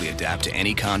uniquely adapt to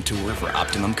any contour for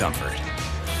optimum comfort.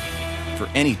 For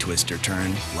any twist or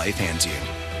turn, life hands you.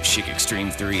 Schick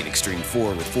Extreme 3 and Extreme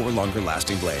 4 with 4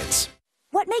 longer-lasting blades.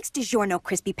 What makes DiGiorno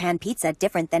Crispy Pan Pizza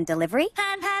different than delivery?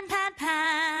 Pan, pan, pan,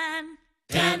 pan.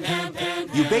 Pan, pan, pan.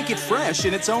 You bake it fresh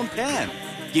in its own pan,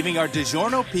 giving our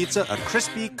DiGiorno pizza a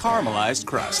crispy, caramelized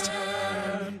crust.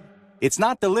 It's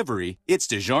not delivery, it's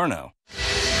DiGiorno.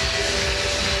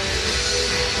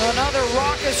 Another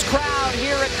raucous crowd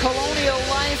here at Colonial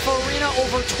Life Arena,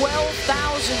 over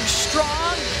 12,000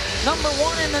 strong.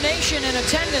 #1 in the nation in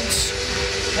attendance.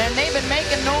 And they've been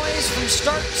making noise from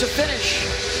start to finish.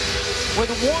 With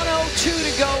 1:02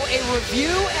 to go, a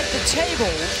review at the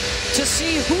table to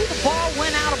see who the ball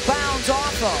went out of bounds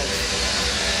off of.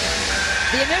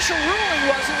 The initial ruling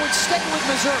was it would stay with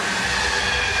Missouri.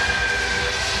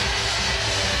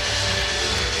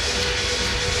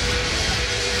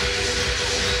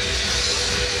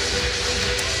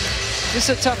 This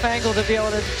is a tough angle to be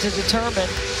able to determine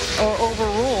or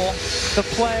overrule the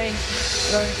play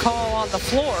and call on the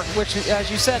floor, which, as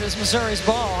you said, is Missouri's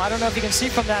ball. I don't know if you can see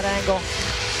from that angle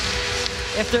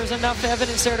if there's enough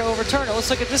evidence there to overturn it. Let's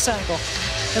look at this angle.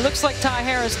 It looks like Ty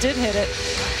Harris did hit it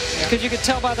because you could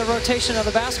tell by the rotation of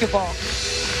the basketball.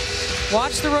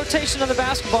 Watch the rotation of the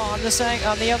basketball on this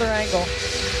on the other angle.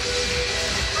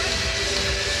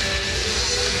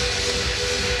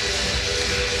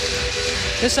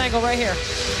 This angle right here.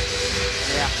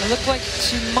 Yeah. It looked like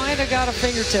she might have got a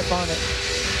fingertip on it.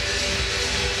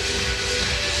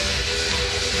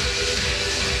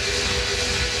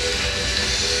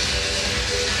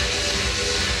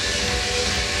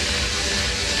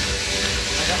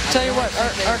 Tell you what, our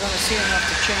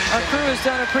crew has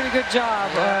done a pretty good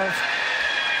job of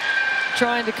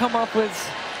trying to come up with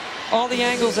all the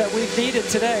angles that we've needed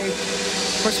today.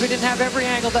 Of course, we didn't have every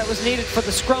angle that was needed for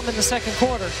the scrum in the second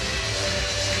quarter.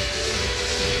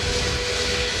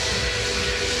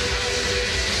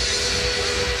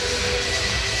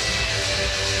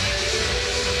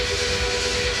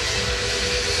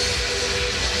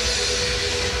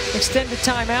 Extended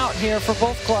timeout here for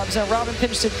both clubs. Now, Robin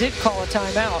Pinkston did call a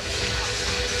timeout.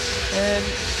 And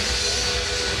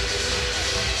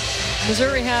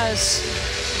Missouri has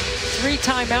 3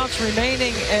 timeouts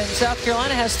remaining, and South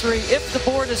Carolina has 3, if the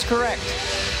board is correct.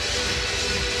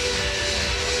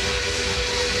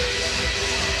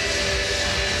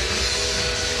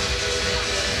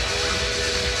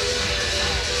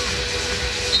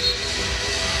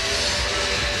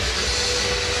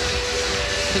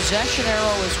 Possession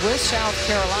arrow is with South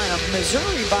Carolina.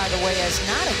 Missouri, by the way, has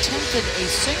not attempted a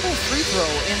single free throw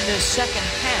in this second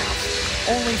half.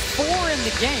 Only 4 in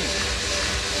the game.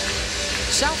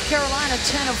 South Carolina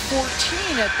 10 of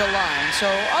 14 at the line. So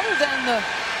other than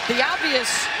the obvious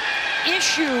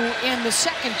issue in the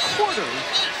second quarter,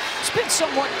 it's been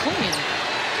somewhat clean,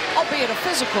 albeit a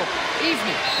physical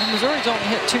evening. And Missouri's only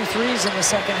hit 2 threes in the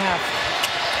second half.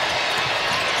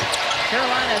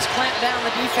 Carolina has clamped down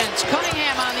the defense.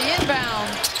 Cunningham on the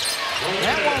inbound.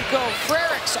 That won't go.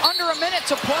 Frericks under a minute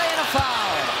to play and a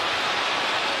foul.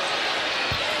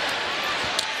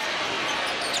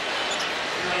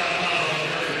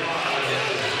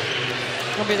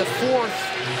 It'll be the 4th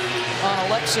on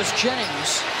Alexis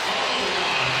Jennings.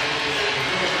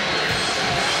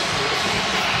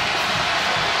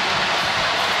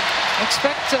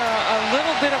 Expect a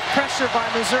little bit of pressure by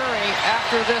Missouri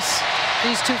after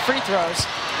these 2 free throws.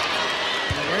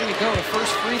 And there you go, the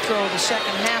first free throw of the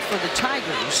second half for the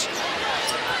Tigers.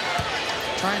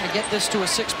 Trying to get this to a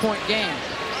 6-point game.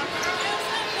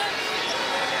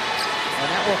 And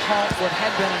that will halt what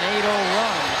had been an 8-0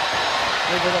 run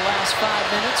over the last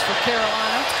 5 minutes for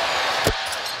Carolina.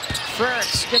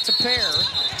 Frericks gets a pair.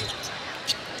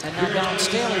 And now Dawn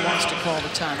Staley wants to call the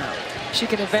timeout. She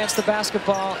can advance the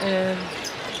basketball and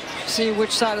see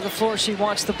which side of the floor she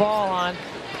wants the ball on.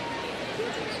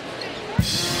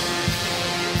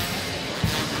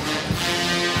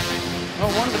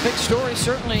 Well, one of the big stories,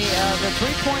 certainly the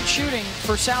three-point shooting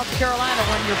for South Carolina.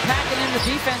 When you're packing in the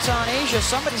defense on Asia,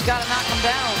 somebody's got to knock them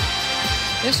down.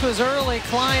 This was early.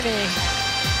 Kleine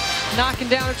knocking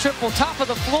down a triple, top of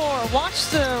the floor. Watch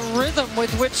the rhythm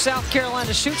with which South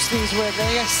Carolina shoots these with.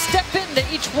 They step into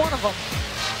each one of them.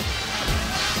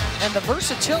 And the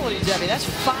versatility, Debbie, that's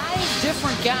 5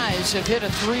 different guys have hit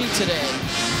a 3 today.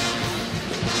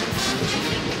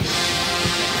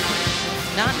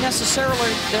 Not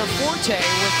necessarily their forte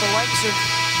with the likes of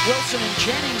Wilson and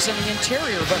Jennings in the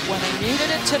interior, but when they needed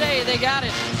it today, they got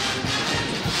it.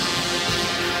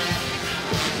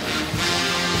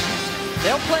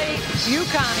 They'll play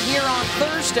UConn here on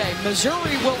Thursday.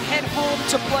 Missouri will head home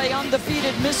to play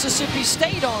undefeated Mississippi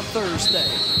State on Thursday.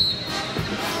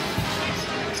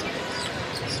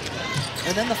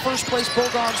 And then the first place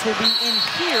Bulldogs will be in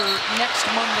here next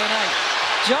Monday night.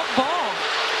 Jump ball.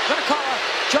 Going to call a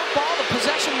jump ball. The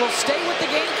possession will stay with the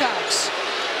Gamecocks.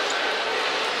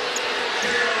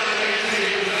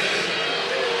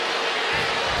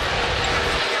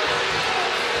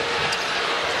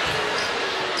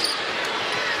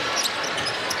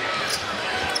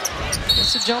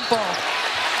 It's a jump ball.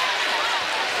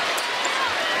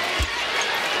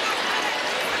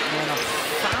 And a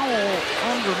foul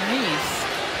underneath.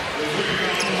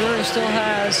 Missouri still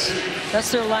has,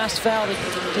 that's their last foul to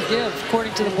give,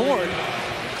 according to the board.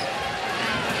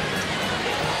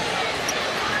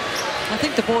 I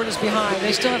think the board is behind.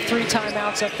 They still have 3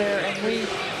 timeouts up there, and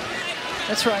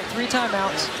that's right, 3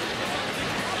 timeouts.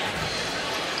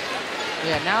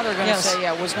 Yeah, now they're going to say,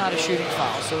 yeah, it was not a shooting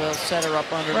foul, so they'll set her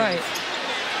up underneath. Right.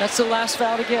 That's the last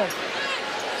foul to give.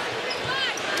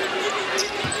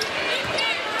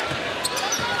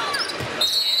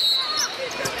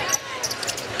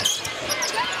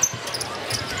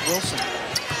 Wilson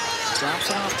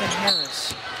drops off to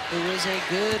Harris, who is a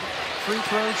good free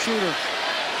throw shooter.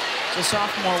 The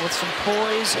sophomore with some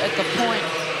poise at the point.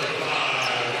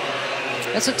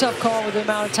 That's a tough call with the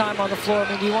amount of time on the floor. I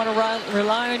mean, do you want to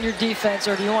rely on your defense,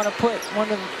 or do you want to put one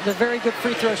of the very good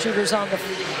free throw shooters on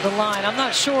the line? I'm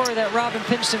not sure that Robin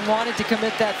Pinchton wanted to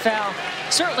commit that foul.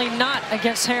 Certainly not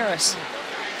against Harris.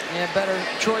 Yeah, better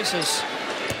choices.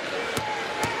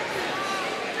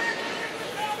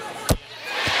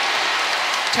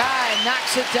 Ty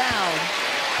knocks it down.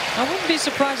 I wouldn't be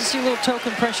surprised to see a little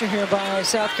token pressure here by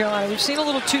South Carolina. We've seen a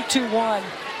little 2-2-1.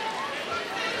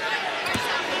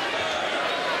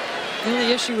 The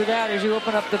only issue with that is you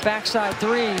open up the backside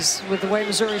threes with the way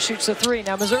Missouri shoots the 3.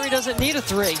 Now, Missouri doesn't need a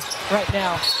 3 right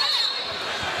now.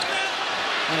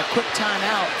 And a quick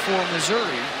timeout for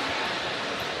Missouri.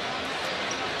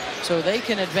 So they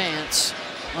can advance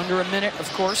under a minute,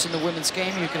 of course, in the women's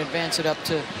game. You can advance it up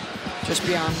to just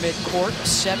beyond midcourt.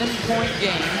 7-point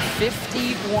game,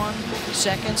 51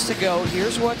 seconds to go.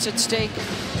 Here's what's at stake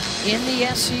in the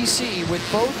SEC with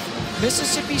both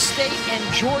Mississippi State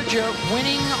and Georgia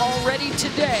winning already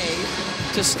today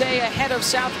to stay ahead of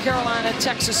South Carolina,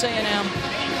 Texas A&M,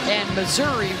 and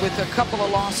Missouri with a couple of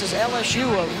losses. LSU,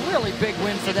 a really big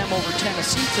win for them over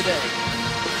Tennessee today.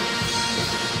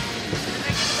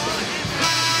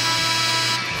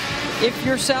 If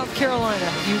you're South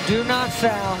Carolina, you do not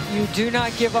foul. You do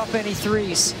not give up any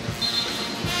 3s.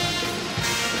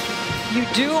 You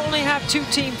do only have 2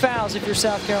 team fouls if you're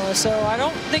South Carolina, so I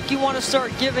don't think you want to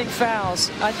start giving fouls.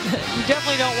 You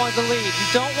definitely don't want the lead.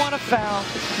 You don't want to foul.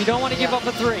 You don't want to give up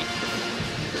a 3.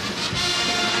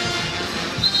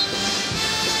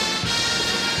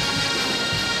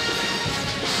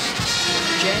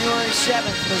 January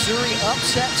 7th, Missouri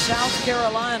upset South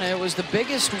Carolina. It was the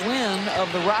biggest win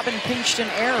of the Robin Pinchton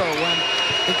era when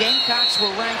the Gamecocks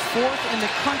were ranked 4th in the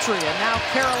country, and now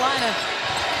Carolina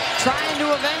trying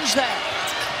to avenge that.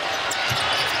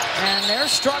 And they're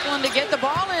struggling to get the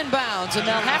ball inbounds, and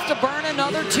they'll have to burn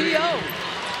another TO.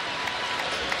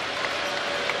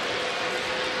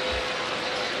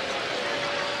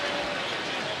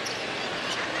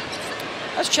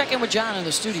 Let's check in with John in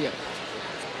the studio.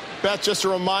 Beth, just a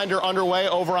reminder, underway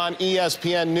over on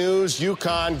ESPN News.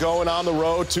 UConn going on the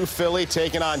road to Philly,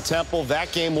 taking on Temple.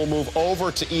 That game will move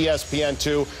over to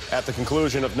ESPN2 at the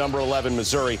conclusion of number 11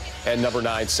 Missouri and number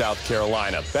 9 South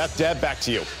Carolina. Beth, Deb, back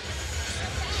to you.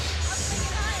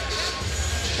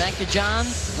 Thank you, John.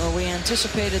 Well, we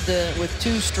anticipated with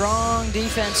 2 strong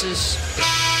defenses,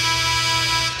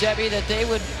 Debbie, that they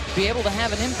would be able to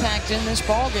have an impact in this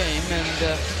ball game,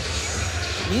 and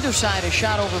neither side has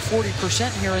shot over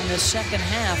 40% here in this second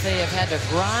half. They have had to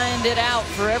grind it out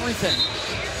for everything.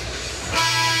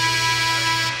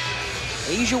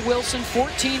 Asia Wilson,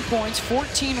 14 points,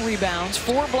 14 rebounds,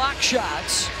 4 block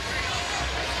shots.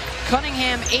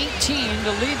 Cunningham, 18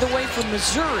 to lead the way for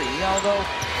Missouri, although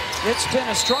it's been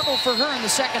a struggle for her in the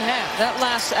second half. That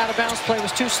last out-of-bounds play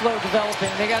was too slow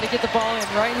developing. They got to get the ball in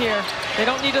right here. They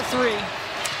don't need a 3.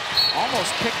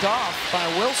 Almost picked off by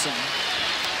Wilson.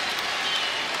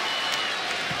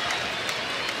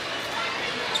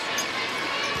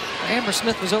 Amber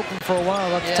Smith was open for a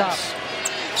while up the top.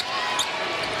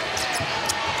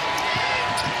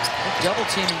 I think double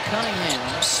teaming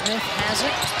Cunningham. Smith has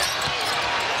it.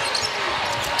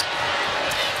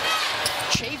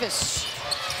 Chavis.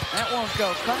 That won't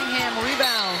go. Cunningham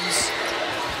rebounds.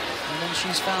 And then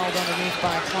she's fouled underneath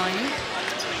by Klein.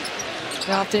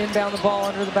 Now have to inbound the ball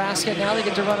under the basket. Now they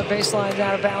get to run a baseline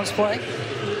out of bounds play.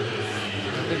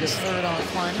 Biggest third on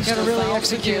Klein. Got to really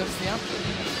execute. Yep.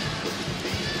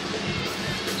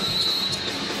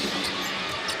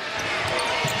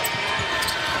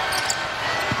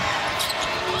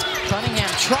 Cunningham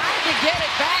tried to get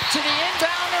it back to the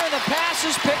inbounder, and the pass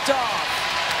is picked off.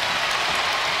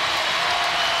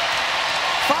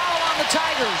 Foul on the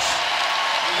Tigers.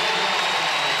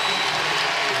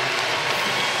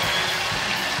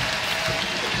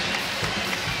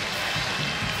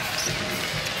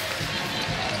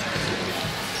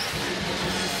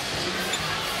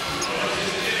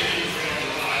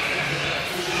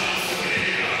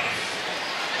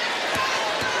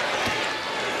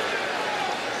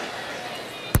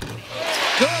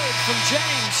 From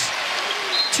Jennings.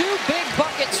 2 big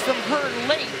buckets from her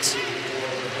late.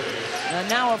 And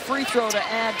now a free throw to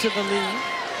add to the lead.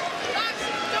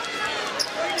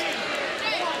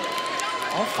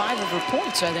 All 5 of her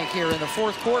points, I think, here in the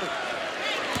 4th quarter.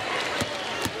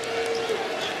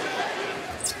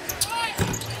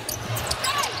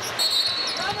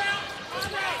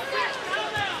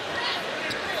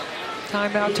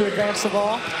 Timeout to advance the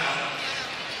ball.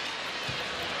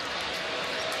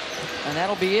 And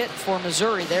that'll be it for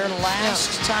Missouri. Their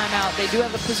last timeout. They do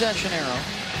have a possession arrow.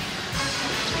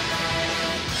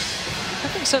 I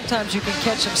think sometimes you can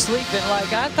catch them sleeping.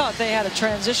 Like, I thought they had a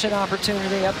transition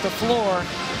opportunity up the floor.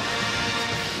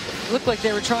 It looked like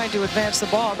they were trying to advance the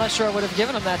ball. I'm not sure I would have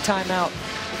given them that timeout.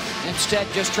 Instead,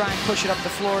 just try and push it up the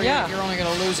floor. Yeah. You're only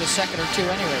going to lose a second or 2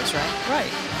 anyways, right?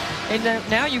 Right. And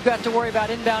now you've got to worry about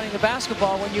inbounding the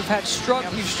basketball when you've had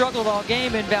you've struggled all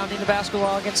game inbounding the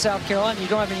basketball against South Carolina. You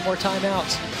don't have any more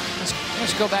timeouts.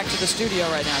 Let's go back to the studio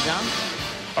right now, John.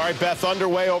 All right, Beth,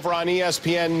 underway over on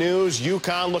ESPN News.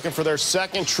 UConn looking for their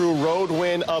 2nd true road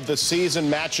win of the season,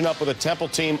 matching up with a Temple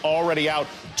team already out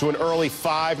to an early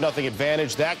 5-0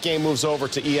 advantage. That game moves over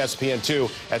to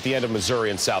ESPN2 at the end of Missouri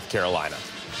and South Carolina.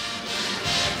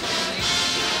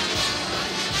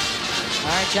 All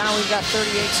right, John, we've got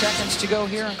 38 seconds to go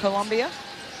here in Columbia.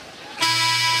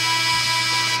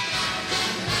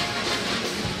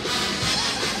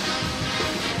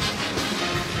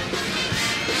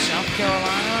 South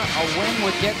Carolina, a win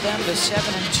would get them to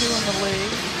 7-2 in the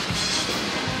league.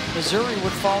 Missouri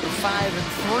would fall to 5-3.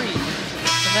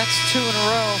 And that's 2 in a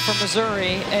row for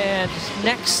Missouri. And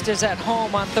next is at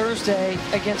home on Thursday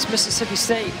against Mississippi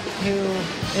State, who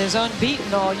is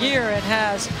unbeaten all year and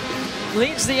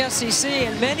leads the SEC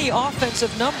in many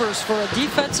offensive numbers for a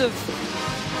defensive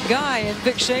guy in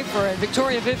Vic Schaefer. And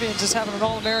Victoria Vivians is having an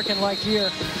All-American-like year.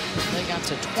 They got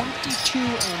to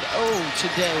 22-0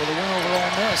 today with a win over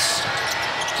Ole Miss.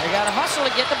 They got to hustle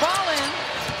to get the ball in.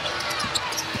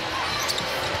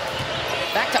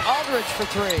 Back to Aldridge for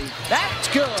 3. That's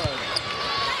good.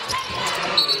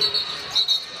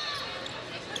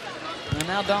 And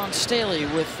now Dawn Staley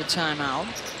with the timeout.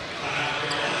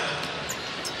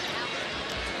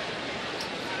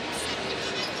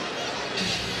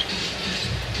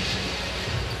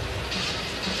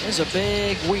 This is a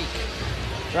big week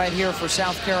right here for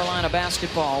South Carolina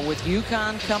basketball, with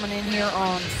UConn coming in here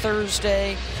on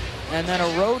Thursday and then a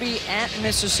roadie at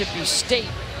Mississippi State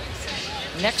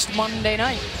next Monday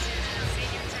night.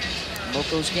 Both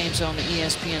those games on the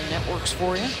ESPN networks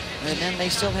for you. And then they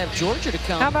still have Georgia to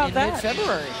come in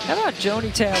mid-February. How about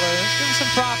Joni Taylor? Give them some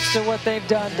props to what they've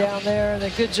done down there.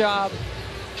 The good job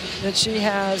that she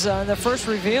has. In the first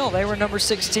reveal, they were number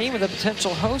 16 with a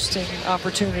potential hosting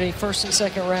opportunity, 1st and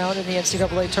 2nd round in the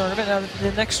NCAA tournament. Now,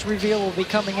 the next reveal will be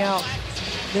coming out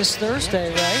this Thursday,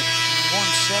 right? Won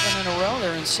 7 in a row.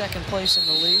 They're in 2nd place in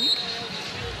the league.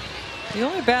 The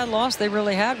only bad loss they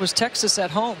really had was Texas at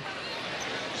home.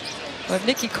 But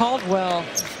Nikki Caldwell,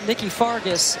 Nikki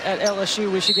Fargas at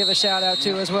LSU, we should give a shout out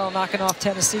to as well, knocking off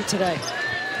Tennessee today.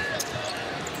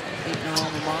 Beating her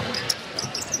alma mater.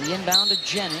 The inbound to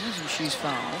Jennings, and she's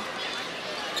fouled.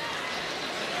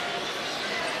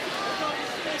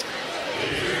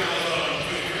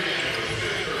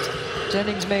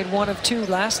 Jennings made 1 of 2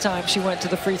 last time she went to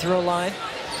the free throw line.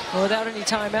 Well, without any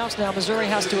timeouts now, Missouri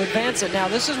has to advance it. Now,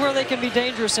 this is where they can be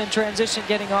dangerous in transition,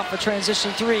 getting off a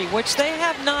transition 3, which they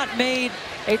have not made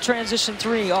a transition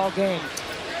 3 all game.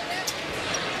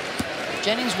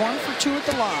 Jennings 1 for 2 at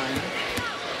the line.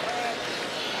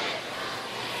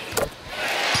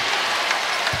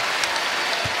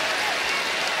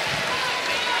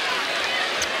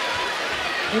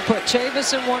 You put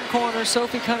Chavis in one corner,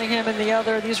 Sophie Cunningham in the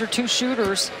other. These are two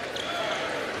shooters.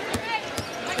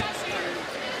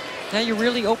 Now you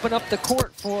really open up the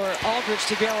court for Aldridge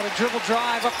to be able to dribble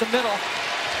drive up the middle.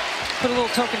 Put a little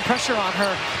token pressure on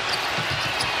her.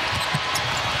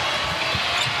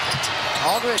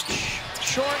 Aldridge,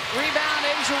 short rebound,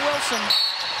 Asia Wilson.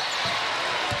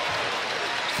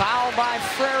 Foul by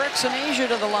Frericks and Asia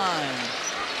to the line.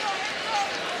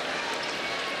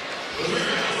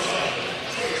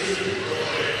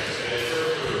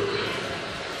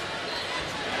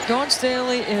 Dawn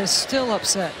Staley is still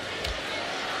upset.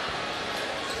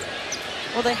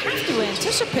 Well, they have to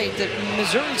anticipate that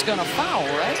Missouri's going to foul,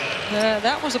 right?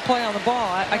 That was a play on the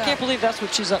ball. I can't believe that's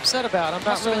what she's upset about. I'm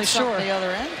not really sure the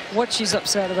other end. what she's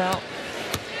upset about.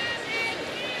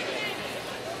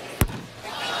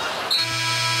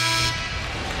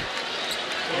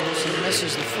 Wilson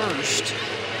misses the first.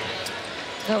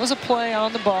 That was a play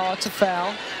on the ball. It's a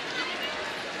foul.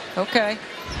 Okay.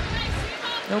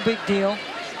 No big deal.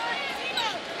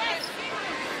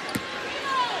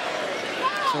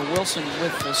 So Wilson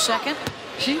with the second.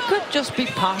 She could just be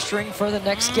posturing for the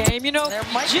next game. You know, There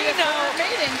might be a forward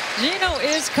meeting. Gino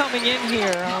is coming in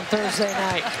here on Thursday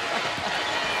night.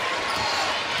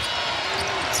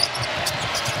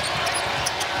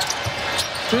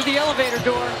 Through the elevator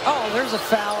door. Oh, there's a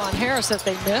foul on Harris that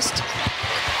they missed.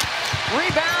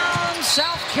 Rebound,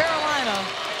 South Carolina.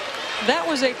 That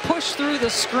was a push through the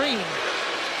screen.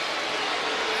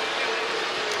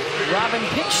 Robin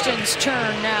Pinkston's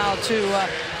turn now to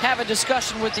have a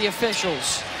discussion with the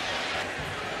officials.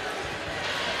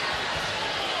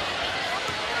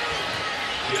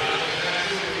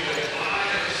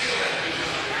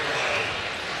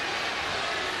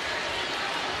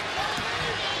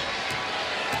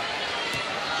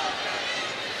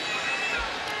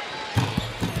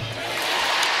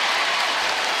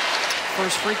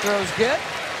 First free throw is good.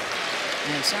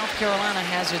 And South Carolina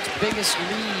has its biggest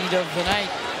lead of the night.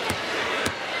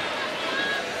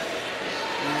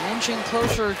 And inching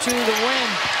closer to the win.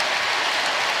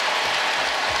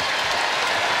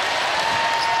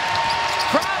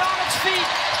 Crowd on its feet.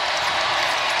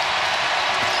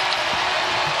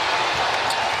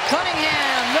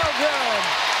 Cunningham, no good.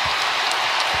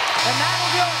 And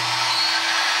that'll do it.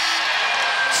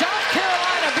 South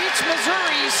Carolina beats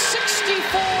Missouri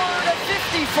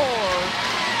 64-54.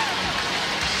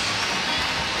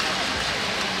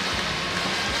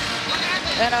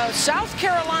 And a South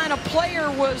Carolina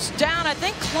player was down. I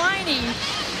think Kleine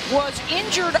was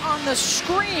injured on the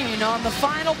screen on the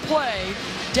final play,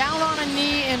 down on a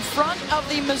knee in front of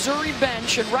the Missouri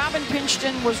bench. And Robin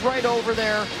Pinkston was right over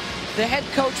there, the head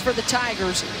coach for the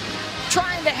Tigers,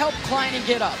 trying to help Kleine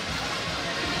get up.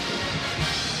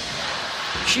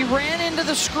 She ran into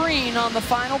the screen on the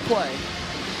final play.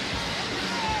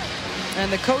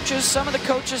 And the coaches, some of the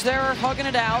coaches there are hugging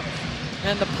it out.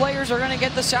 And the players are going to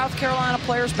get the South Carolina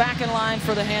players back in line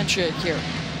for the handshake here.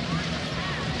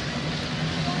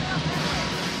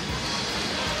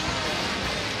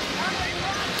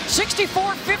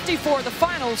 (64-54) the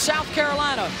final. South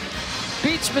Carolina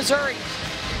beats Missouri.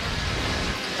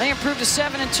 They improved to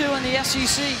 7-2 in the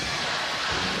SEC.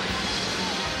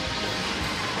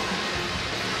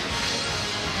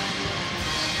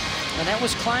 And that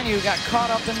was Kleine who got caught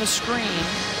up in the screen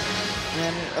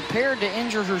and appeared to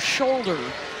injure her shoulder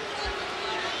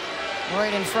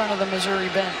right in front of the Missouri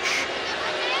bench.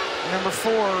 Number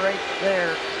 4 right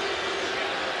there.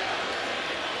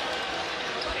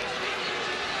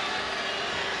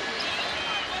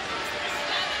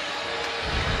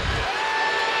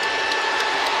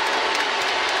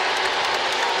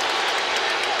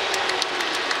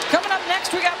 Coming up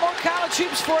next, we got more college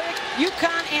hoops for you.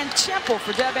 UConn and Temple.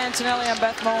 For Deb Antonelli, I'm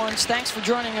Beth Mullins. Thanks for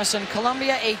joining us in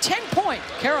Columbia. A 10-point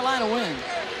Carolina win.